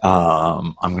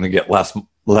 I'm going to get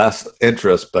less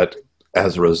interest, but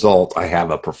as a result, I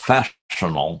have a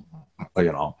professional,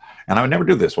 and I would never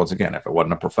do this, once again, if it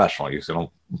wasn't a professional, using a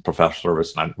professional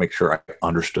service, and I'd make sure I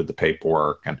understood the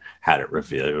paperwork and had it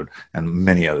reviewed and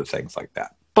many other things like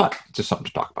that. But just something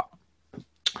to talk about.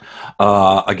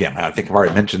 Again, I think I've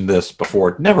already mentioned this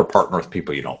before. Never partner with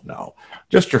people you don't know,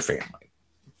 just your family.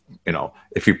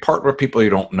 If you partner with people you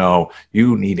don't know,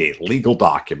 you need a legal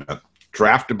document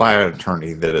drafted by an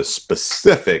attorney that is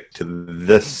specific to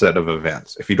this set of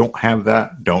events. If you don't have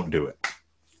that, don't do it.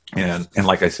 And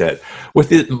like I said,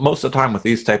 most of the time with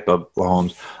these type of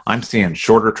loans, I'm seeing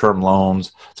shorter term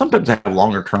loans. Sometimes I have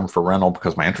longer term for rental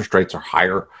because my interest rates are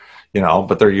higher,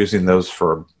 but they're using those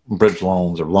for bridge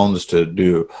loans or loans to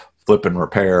do flip and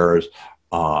repairs,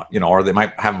 or they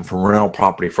might have them for rental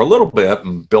property for a little bit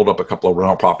and build up a couple of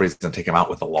rental properties and take them out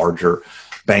with a larger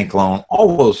bank loan.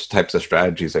 All those types of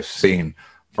strategies I've seen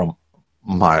from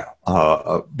my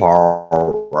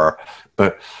borrower.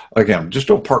 But again, just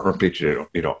don't partner with people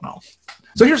you don't know.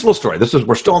 So here's a little story.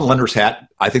 We're still in lender's hat.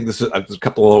 I think there's a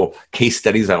couple of little case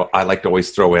studies I like to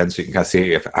always throw in so you can kind of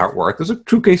see how it worked. There's a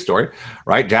true case story,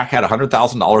 right? Jack had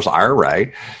 $100,000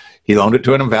 IRA. He loaned it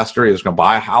to an investor. He was going to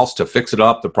buy a house to fix it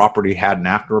up. The property had an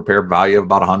after repair value of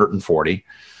about $140,000.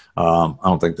 I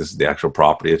don't think this is the actual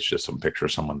property. It's just some picture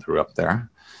someone threw up there.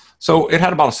 So it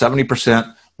had about a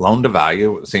 70% loan to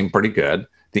value. It seemed pretty good.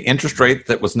 The interest rate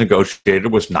that was negotiated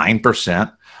was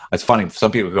 9%. It's funny.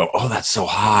 Some people go, "Oh, that's so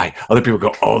high." Other people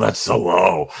go, "Oh, that's so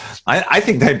low." I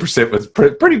think 9% was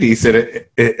pretty decent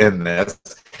in this.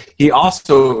 He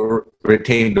also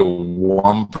retained a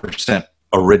 1%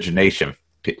 origination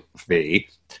fee.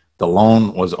 The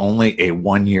loan was only a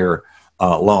 1-year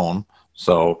loan,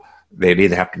 so they'd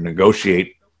either have to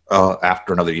negotiate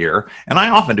after another year. And I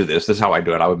often do this. This is how I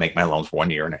do it. I would make my loans for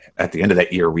 1 year, and at the end of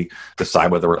that year, we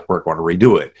decide whether we're going to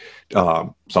redo it.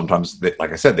 Sometimes,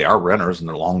 like I said, they are renters and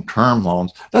they're long-term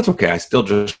loans. That's okay. I still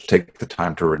just take the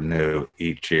time to renew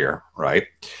each year, right?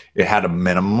 It had a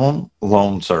minimum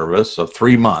loan service of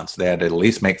 3 months. They had to at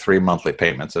least make 3 monthly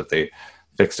payments. If they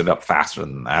fixed it up faster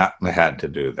than that, they had to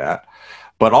do that.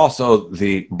 But also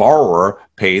the borrower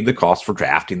paid the cost for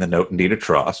drafting the note and deed of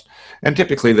trust. And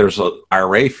typically there's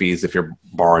IRA fees if you're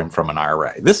borrowing from an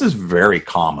IRA. This is very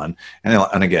common.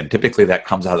 And again, typically that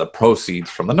comes out of the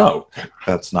proceeds from the note.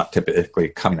 That's not typically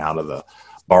coming out of the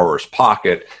borrower's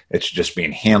pocket. It's just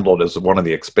being handled as one of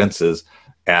the expenses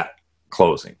at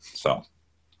closing. So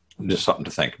just something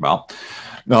to think about.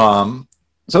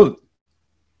 So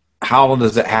how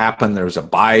does it happen? There's a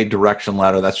bi-direction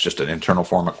letter. That's just an internal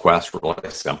form request, really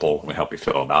simple. We help you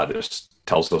fill it out. It just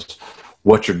tells us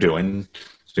what you're doing.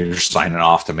 So you're signing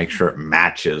off to make sure it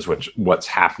matches what's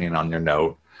happening on your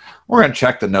note. We're going to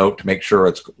check the note to make sure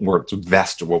it's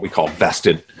vested, what we call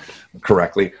vested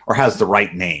correctly, or has the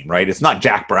right name, right? It's not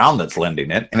Jack Brown that's lending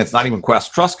it, and it's not even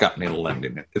Quest Trust Company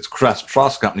lending it. It's Quest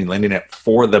Trust Company lending it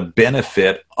for the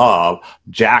benefit of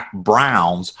Jack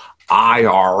Brown's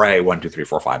IRA 1, 2, 3,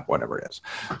 4, 5, whatever it is.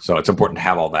 So it's important to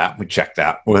have all that. We check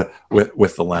that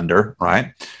with the lender,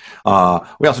 right?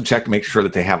 We also check to make sure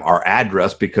that they have our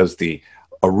address, because the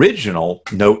original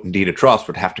note and deed of trust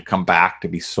would have to come back to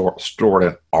be stored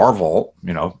in our vault.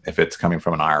 You know, if it's coming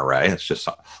from an IRA, it's just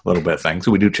a little bit of thing.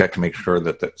 So we do check to make sure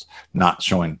that that's not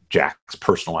showing Jack's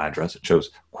personal address. It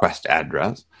shows Quest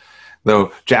address.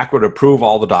 Though Jack would approve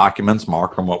all the documents,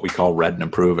 mark them what we call read and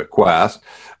approve at Quest.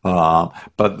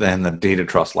 But then the deed of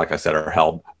trust, like I said, are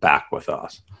held back with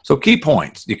us. So key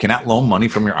points: you cannot loan money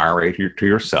from your IRA to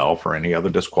yourself or any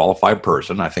other disqualified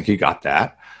person. I think you got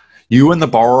that. You and the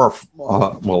borrower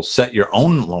will set your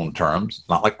own loan terms.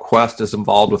 Not like Quest is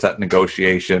involved with that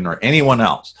negotiation or anyone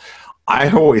else. I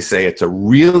always say it's a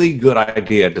really good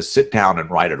idea to sit down and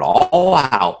write it all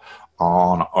out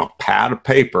on a pad of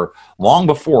paper long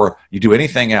before you do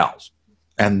anything else.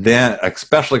 And then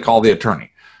especially call the attorney.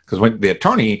 Because when the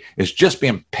attorney is just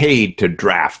being paid to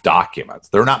draft documents,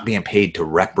 they're not being paid to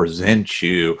represent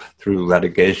you through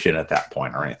litigation at that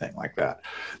point or anything like that.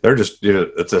 They're just,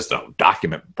 it's just a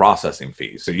document processing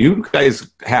fee. So you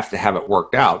guys have to have it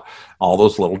worked out, all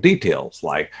those little details,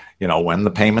 like, you know, when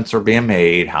the payments are being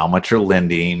made, how much you're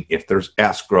lending, if there's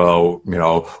escrow, you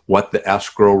know, what the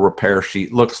escrow repair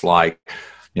sheet looks like.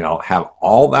 You know, have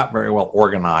all that very well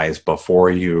organized before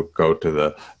you go to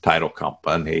the title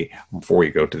company, before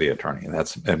you go to the attorney. And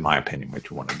that's, in my opinion, what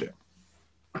you want to do.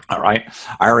 All right.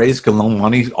 IRAs can loan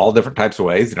money all different types of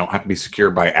ways. They don't have to be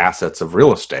secured by assets of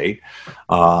real estate.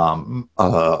 I've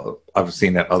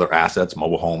seen that other assets,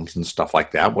 mobile homes and stuff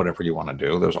like that, whatever you want to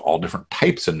do. There's all different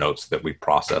types of notes that we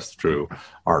process through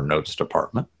our notes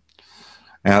department.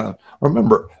 And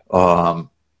remember,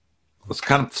 it's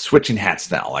kind of switching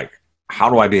hats now, like, how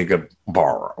do I be a good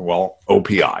borrower? Well,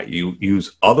 OPI, you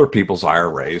use other people's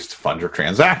IRAs to fund your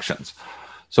transactions.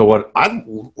 So what I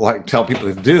like to tell people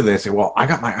to do, they say, well, I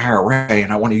got my IRA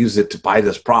and I want to use it to buy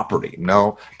this property.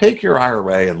 No, take your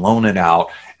IRA and loan it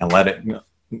out and let it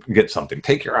get something.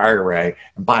 Take your IRA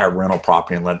and buy a rental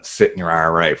property and let it sit in your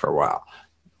IRA for a while.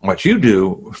 What you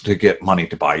do to get money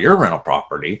to buy your rental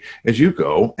property is you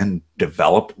go and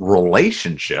develop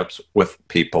relationships with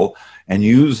people and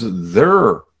use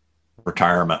their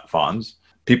retirement funds.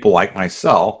 People like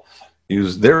myself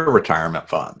use their retirement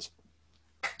funds.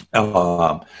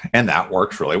 And that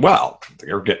works really well.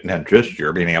 You're getting interest.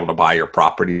 You're being able to buy your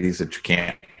properties that you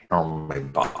can't normally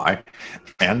buy.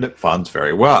 And it funds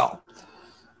very well,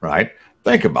 right?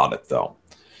 Think about it, though.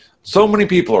 So many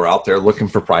people are out there looking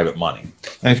for private money.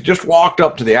 And if you just walked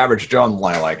up to the average Joe and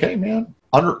like, hey, man,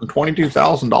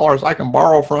 $122,000 I can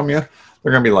borrow from you,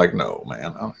 they're going to be like, no,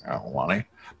 man, I don't want any.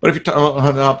 But if you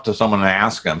turn up to someone and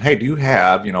ask them, hey, do you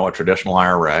have, you know, a traditional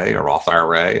IRA, a Roth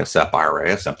IRA, a SEP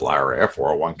IRA, a simple IRA, a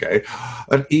 401k,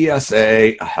 an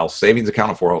ESA, a health savings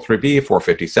account, a 403b, a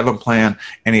 457 plan,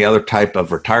 any other type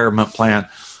of retirement plan,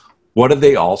 what do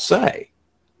they all say?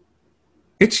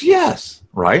 It's yes,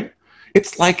 right?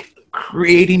 It's like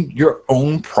creating your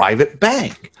own private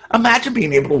bank. Imagine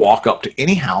being able to walk up to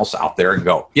any house out there and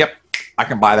go, yep, I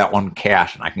can buy that one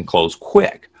cash and I can close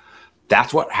quick.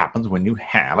 That's what happens when you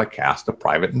have a cast of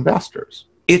private investors.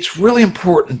 It's really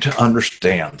important to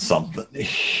understand something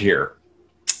here.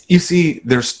 You see,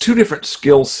 there's two different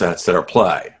skill sets that are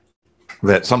play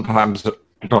that sometimes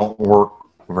don't work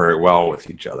very well with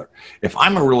each other. If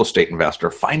I'm a real estate investor,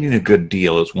 finding a good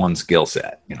deal is one skill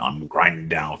set. You know, I'm grinding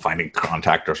down, finding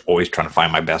contractors, always trying to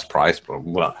find my best price, blah,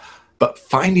 blah, blah. But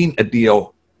finding a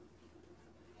deal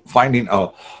finding a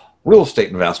real estate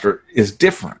investor is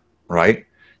different, right?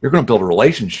 You're going to build a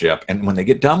relationship, and when they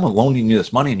get done with loaning you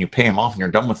this money and you pay them off and you're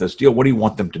done with this deal, what do you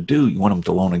want them to do? You want them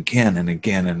to loan again and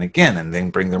again and again, and then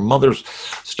bring their mother's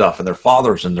stuff and their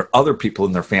father's and their other people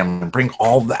in their family and bring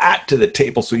all that to the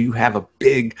table so you have a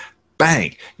big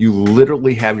bank. You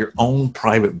literally have your own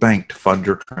private bank to fund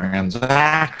your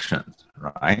transactions,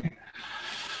 right?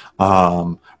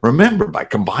 Remember, by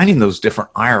combining those different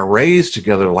IRAs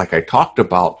together, like I talked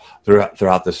about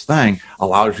throughout this thing,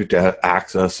 allows you to have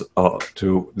access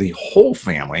to the whole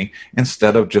family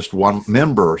instead of just one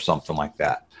member or something like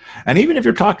that. And even if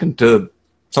you're talking to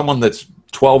someone that's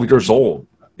 12 years old,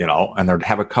 you know, and they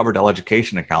have a covered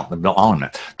education account and they're on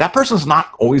it, that person's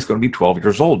not always going to be 12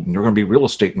 years old, and you're going to be real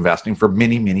estate investing for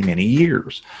many, many, many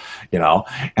years, you know,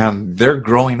 and they're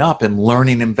growing up and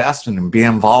learning investing and being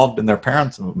involved in their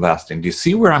parents' investing. Do you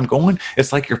see where I'm going?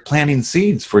 It's like you're planting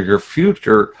seeds for your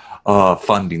future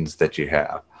fundings that you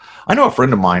have. I know a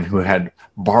friend of mine who had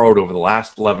borrowed over the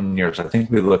last 11 years, I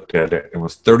think we looked at it, it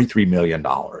was $33 million.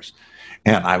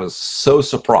 And I was so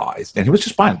surprised. And he was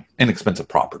just buying inexpensive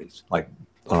properties, like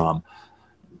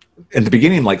in the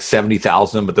beginning, like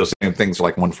 70,000, but those same things are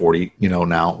like 140, you know,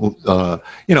 now,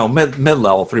 you know,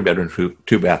 mid-level, 3-bedroom,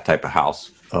 2-bath type of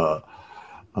house.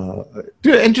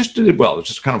 And just did it well.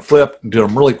 Just kind of flipped, did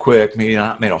them really quick, maybe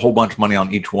not made a whole bunch of money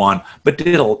on each one, but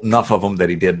did enough of them that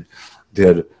he did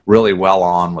really well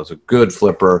on, was a good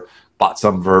flipper, bought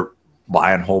some for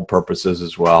buy and hold purposes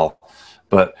as well,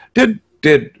 but did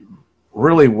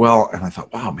really well. And I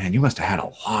thought, wow, man, you must have had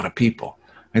a lot of people.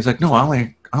 And he's like, no,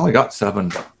 I only got 7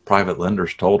 private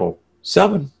lenders total.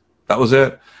 7. That was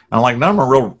it. And I'm like, none of them are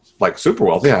real, like, super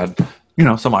wealthy. I had, you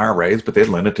know, some IRAs, but they'd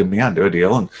lend it to me. I'd do a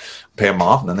deal and pay them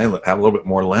off. And then they have a little bit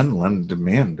more lend to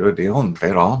me and do a deal and pay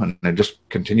it off. And it just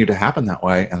continued to happen that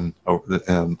way. And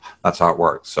that's how it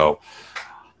works. So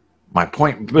my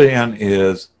point being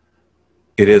is,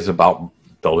 it is about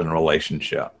building a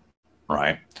relationship,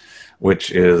 right?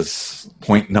 Which is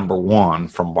point number 1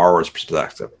 from borrower's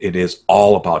perspective. It is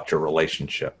all about your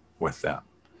relationship with them.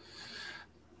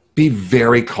 Be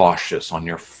very cautious on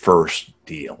your first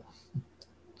deal.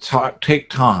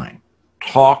 Take time.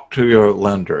 Talk to your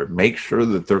lender. Make sure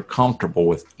that they're comfortable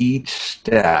with each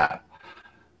step.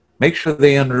 Make sure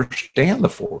they understand the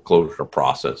foreclosure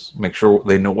process. Make sure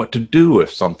they know what to do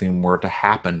if something were to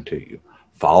happen to you.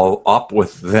 Follow up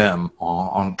with them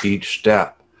on each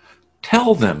step.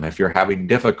 Tell them if you're having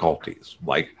difficulties.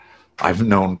 Like, I've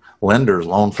known lenders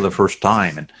loan for the first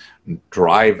time and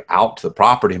drive out to the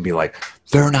property and be like,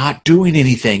 they're not doing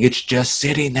anything. It's just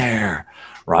sitting there,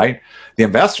 right? The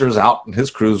investor's out and his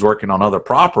crew's working on other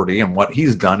property, and what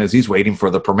he's done is he's waiting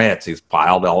for the permits. He's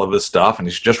piled all of his stuff and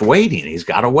he's just waiting. He's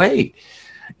got to wait,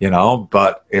 you know.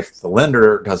 But if the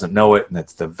lender doesn't know it and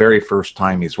it's the very first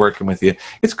time he's working with you,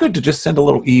 it's good to just send a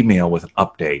little email with an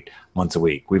update once a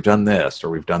week. We've done this or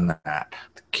we've done that.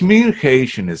 The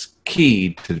communication is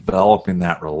key to developing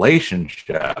that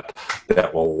relationship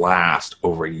that will last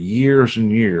over years and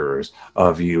years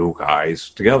of you guys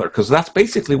together, because that's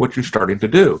basically what you're starting to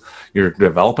do. You're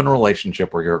developing a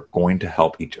relationship where you're going to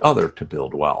help each other to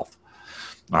build wealth.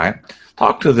 All right.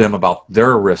 Talk to them about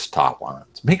their risk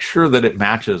tolerance. Make sure that it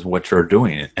matches what you're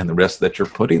doing and the risk that you're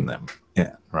putting them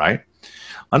in, right?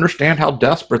 Understand how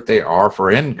desperate they are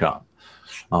for income.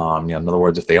 You know, in other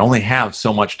words, if they only have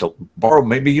so much to borrow,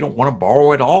 maybe you don't want to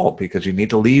borrow at all because you need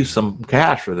to leave some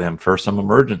cash for them for some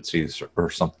emergencies or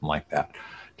something like that.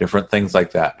 Different things like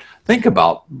that. Think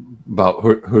about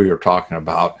who you're talking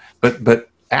about, but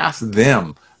ask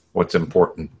them what's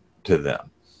important to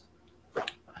them.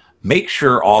 Make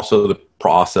sure also the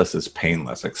process is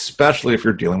painless, especially if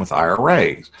you're dealing with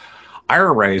IRAs.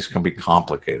 IRAs can be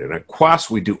complicated. At Quest,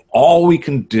 we do all we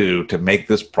can do to make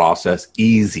this process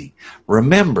easy.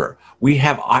 Remember, we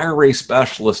have IRA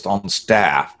specialists on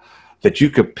staff that you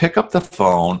could pick up the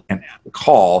phone and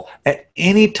call at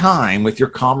any time with your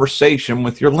conversation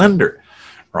with your lender,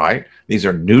 right? These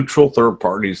are neutral third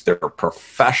parties. They're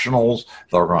professionals.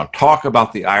 They're going to talk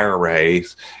about the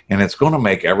IRAs, and it's going to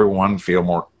make everyone feel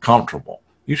more comfortable.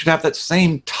 You should have that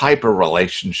same type of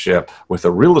relationship with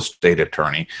a real estate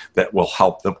attorney that will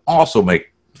help them also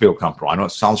feel comfortable. I know it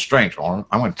sounds strange. I'm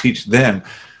going to teach them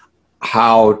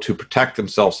how to protect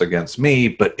themselves against me,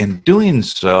 but in doing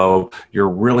so, you're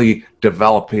really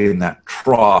developing that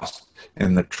trust,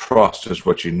 and the trust is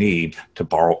what you need to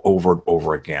borrow over and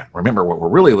over again. Remember, what we're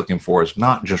really looking for is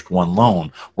not just one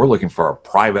loan. We're looking for a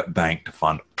private bank to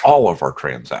fund all of our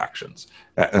transactions,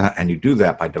 and you do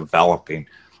that by developing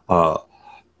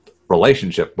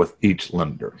relationship with each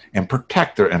lender and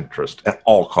protect their interest at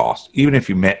all costs. Even if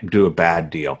you do a bad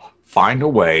deal, find a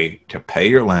way to pay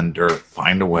your lender,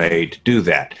 find a way to do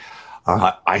that.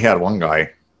 I had one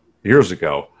guy years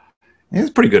ago. He was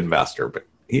a pretty good investor, but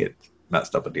he had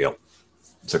messed up a deal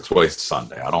 6 ways to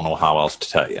Sunday. I don't know how else to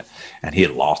tell you. And he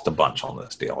had lost a bunch on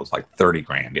this deal. It was like 30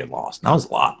 grand he had lost. And that was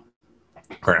a lot.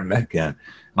 For him back in. And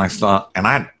I saw,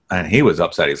 and he was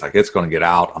upset. He's like, it's going to get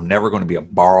out. I'm never going to be able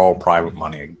to borrow private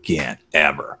money again,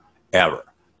 ever,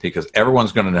 because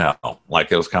everyone's going to know.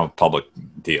 Like, it was kind of a public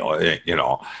deal, you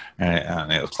know,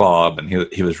 and it was club, and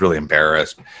he was really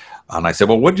embarrassed. And I said,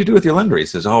 well, what'd you do with your lender? He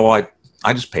says, oh,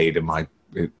 I just paid him.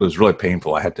 It was really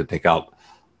painful. I had to take out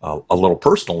a little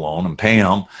personal loan and pay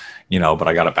him, you know, but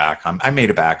I got it back. I made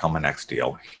it back on my next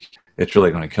deal. It's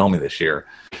really going to kill me this year.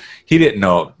 He didn't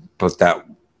know, but that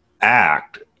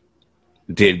act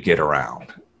did get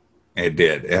around. It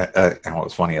did. And what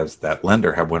was funny is that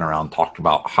lender had went around and talked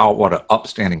about what an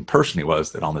upstanding person he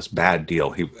was, that on this bad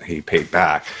deal he paid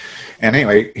back. And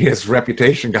anyway, his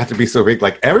reputation got to be so big,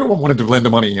 like everyone wanted to lend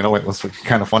him money. You know, it was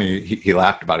kind of funny. He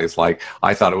laughed about it. It's like,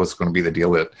 I thought it was going to be the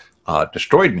deal that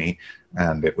destroyed me,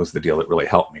 and it was the deal that really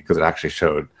helped me, because it actually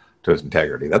showed to his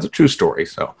integrity. That's a true story.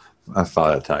 So I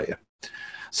thought I'd tell you.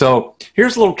 So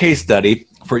here's a little case study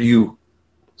for you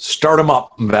start 'em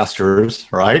up investors,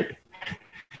 right?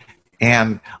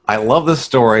 And I love this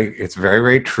story. It's very,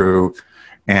 very true.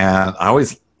 And I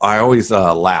always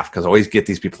laugh, because I always get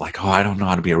these people like, oh, I don't know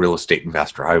how to be a real estate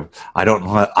investor. I don't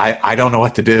know. I don't know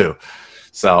what to do.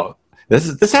 So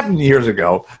this happened years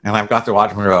ago, and I've got to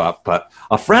watch him grow up. But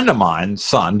a friend of mine's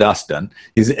son, Dustin,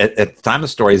 he's at the time of the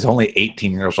story, he's only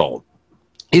 18 years old.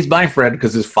 He's my friend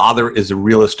because his father is a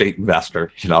real estate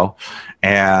investor, you know,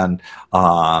 and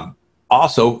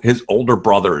also his older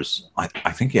brothers.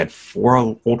 I think he had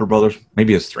 4 older brothers,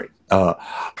 maybe it's 3.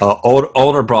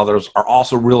 Older brothers are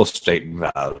also real estate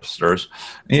investors,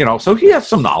 you know, so he has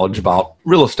some knowledge about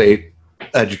real estate,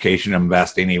 education,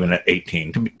 investing, even at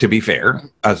 18, to be fair,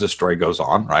 as the story goes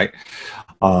on, right?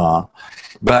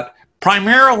 But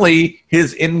primarily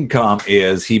his income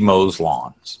is he mows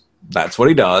lawns. That's what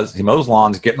he does. He mows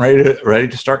lawns, getting ready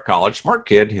to start college. Smart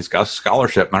kid. He's got a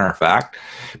scholarship, matter of fact.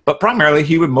 But primarily,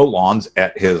 he would mow lawns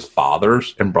at his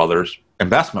father's and brother's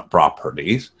investment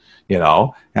properties. You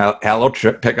know, had a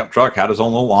little pickup truck, had his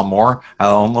own little lawnmower, had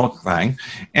his own little thing.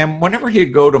 And whenever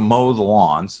he'd go to mow the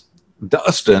lawns,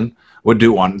 Dustin would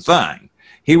do one thing.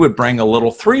 He would bring a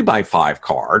little 3x5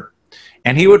 card,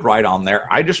 and he would write on there,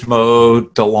 I just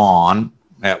mowed the lawn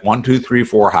at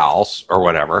 1234 house or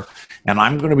whatever, and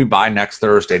I'm going to be by next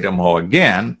Thursday to mow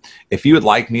again. If you would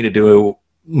like me to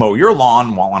mow your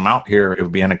lawn while I'm out here, it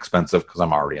would be inexpensive because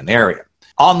I'm already in the area.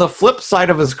 On the flip side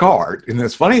of his card, and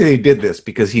it's funny that he did this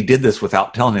because he did this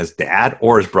without telling his dad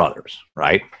or his brothers,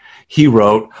 right? He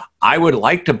wrote, I would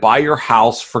like to buy your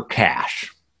house for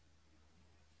cash.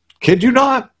 Kid you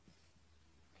not?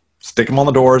 Stick them on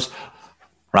the doors,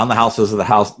 around the houses of the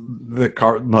house, the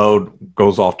car mode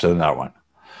goes off to another one.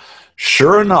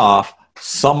 Sure enough,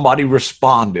 somebody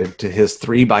responded to his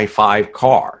 3x5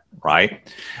 card,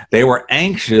 right? They were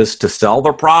anxious to sell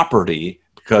their property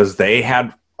because they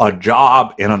had a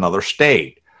job in another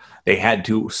state. They had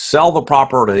to sell the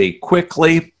property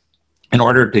quickly in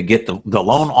order to get the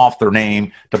loan off their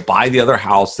name to buy the other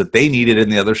house that they needed in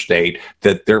the other state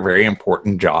that their very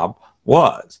important job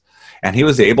was. And he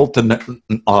was able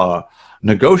to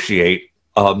negotiate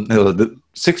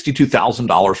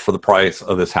 $62,000 for the price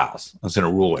of this house. It's in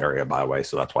a rural area, by the way,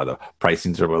 so that's why the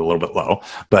pricings are a little bit low,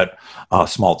 but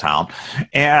small town.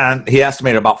 And he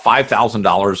estimated about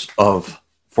 $5,000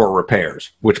 for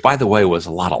repairs, which, by the way, was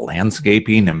a lot of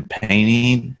landscaping and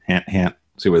painting. Hint, hint.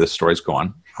 See where this story's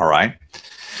going. All right.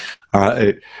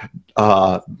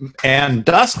 And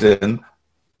Dustin,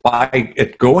 by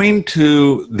going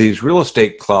to these real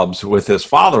estate clubs with his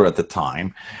father at the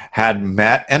time, had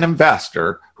met an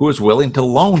investor who was willing to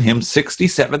loan him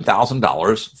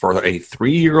 $67,000 for a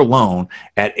 3-year loan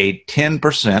at a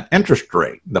 10% interest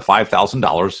rate. The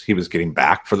 $5,000 he was getting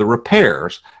back for the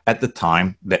repairs at the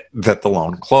time that the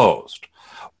loan closed.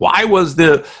 Why was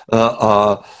the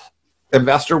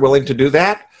investor willing to do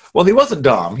that? Well, he wasn't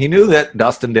dumb. He knew that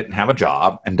Dustin didn't have a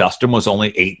job, and Dustin was only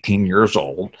 18 years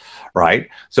old, right?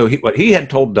 So what he had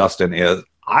told Dustin is,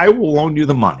 I will loan you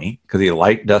the money, because he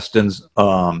liked Dustin's,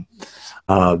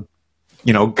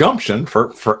 gumption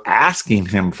for asking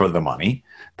him for the money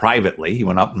privately. He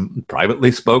went up and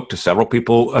privately spoke to several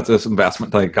people at this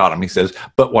investment that got him. He says,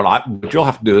 but what you'll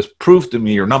have to do is prove to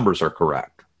me your numbers are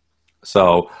correct.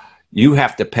 So you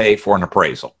have to pay for an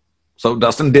appraisal. So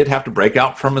Dustin did have to break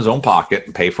out from his own pocket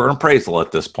and pay for an appraisal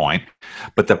at this point.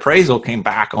 But the appraisal came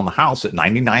back on the house at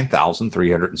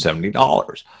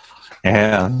 $99,370.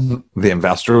 and the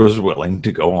investor was willing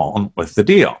to go on with the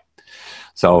deal.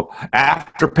 So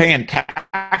after paying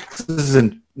taxes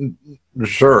and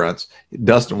insurance,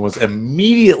 Dustin was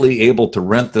immediately able to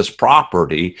rent this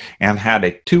property and had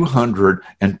a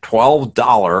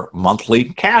 $212 monthly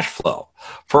cash flow.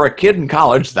 For a kid in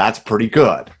college, that's pretty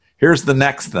good. Here's the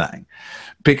next thing.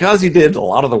 Because he did a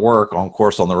lot of the work, on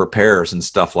course, on the repairs and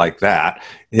stuff like that,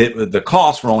 the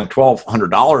costs were only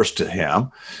 $1,200 to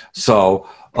him. So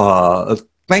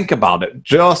think about it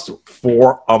just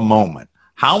for a moment.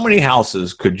 How many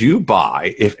houses could you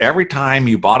buy if every time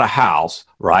you bought a house,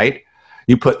 right,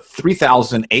 you put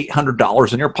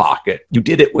 $3,800 in your pocket, you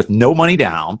did it with no money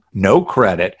down, no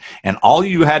credit, and all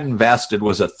you had invested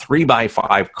was a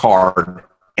 3x5 card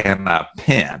and a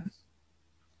pen?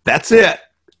 That's it,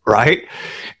 right?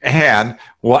 And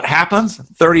what happens?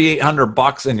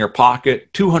 $3,800 in your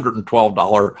pocket,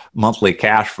 $212 monthly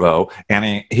cash flow,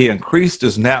 and he increased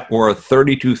his net worth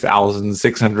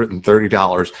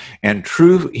 $32,630. And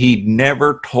true, he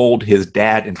never told his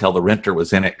dad until the renter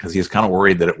was in it, because he was kind of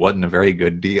worried that it wasn't a very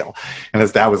good deal. And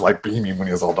his dad was like beaming when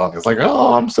he was all done. He was like,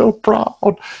 "Oh, I'm so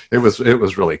proud." It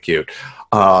was really cute.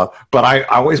 But I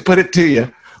always put it to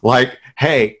you, like,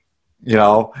 hey, you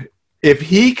know, if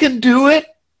he can do it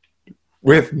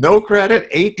with no credit,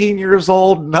 18 years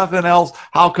old, nothing else,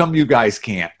 how come you guys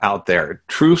can't out there?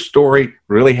 True story,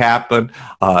 really happened.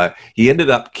 He ended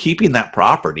up keeping that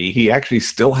property. He actually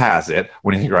still has it.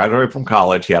 When he graduated from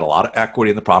college, he had a lot of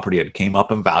equity in the property. It came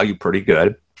up in value pretty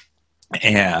good.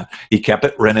 And he kept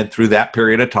it rented through that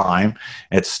period of time.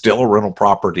 It's still a rental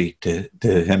property to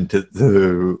him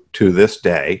to this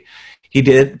day. He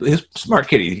did, his smart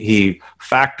kid, he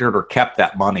factored or kept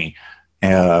that money,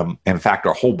 and factor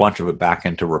a whole bunch of it back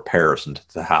into repairs into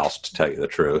the house, to tell you the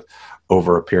truth,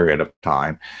 over a period of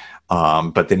time.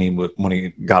 But then when he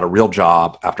got a real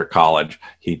job after college,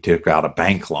 he took out a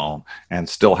bank loan and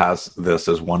still has this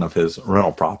as one of his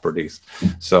rental properties.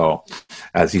 So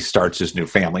as he starts his new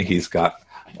family, he's got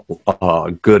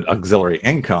good auxiliary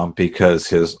income, because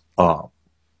his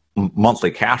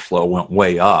monthly cash flow went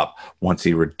way up once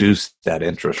he reduced that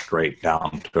interest rate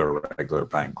down to a regular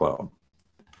bank loan.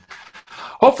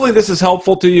 Hopefully this is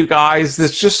helpful to you guys.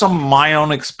 It's just some of my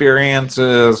own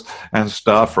experiences and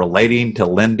stuff relating to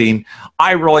lending.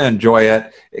 I really enjoy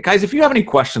it. Guys, if you have any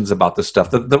questions about this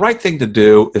stuff, the right thing to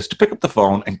do is to pick up the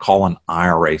phone and call an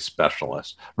IRA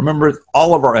specialist. Remember,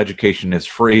 all of our education is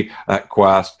free at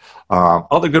Quest.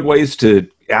 Other good ways to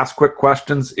ask quick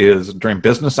questions is during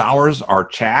business hours. Our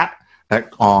chat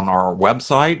on our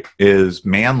website is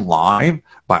Man Live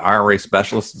by IRA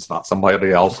specialists. It's not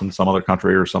somebody else in some other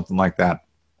country or something like that.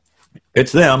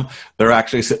 It's them. They're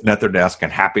actually sitting at their desk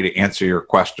and happy to answer your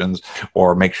questions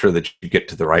or make sure that you get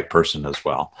to the right person as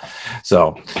well.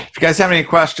 So if you guys have any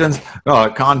questions,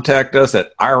 contact us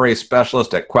at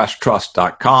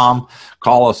IRA-specialist@questtrust.com.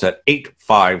 Call us at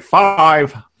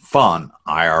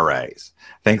 855-FUN-IRAs.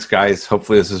 Thanks, guys.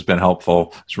 Hopefully this has been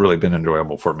helpful. It's really been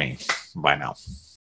enjoyable for me. Bye now.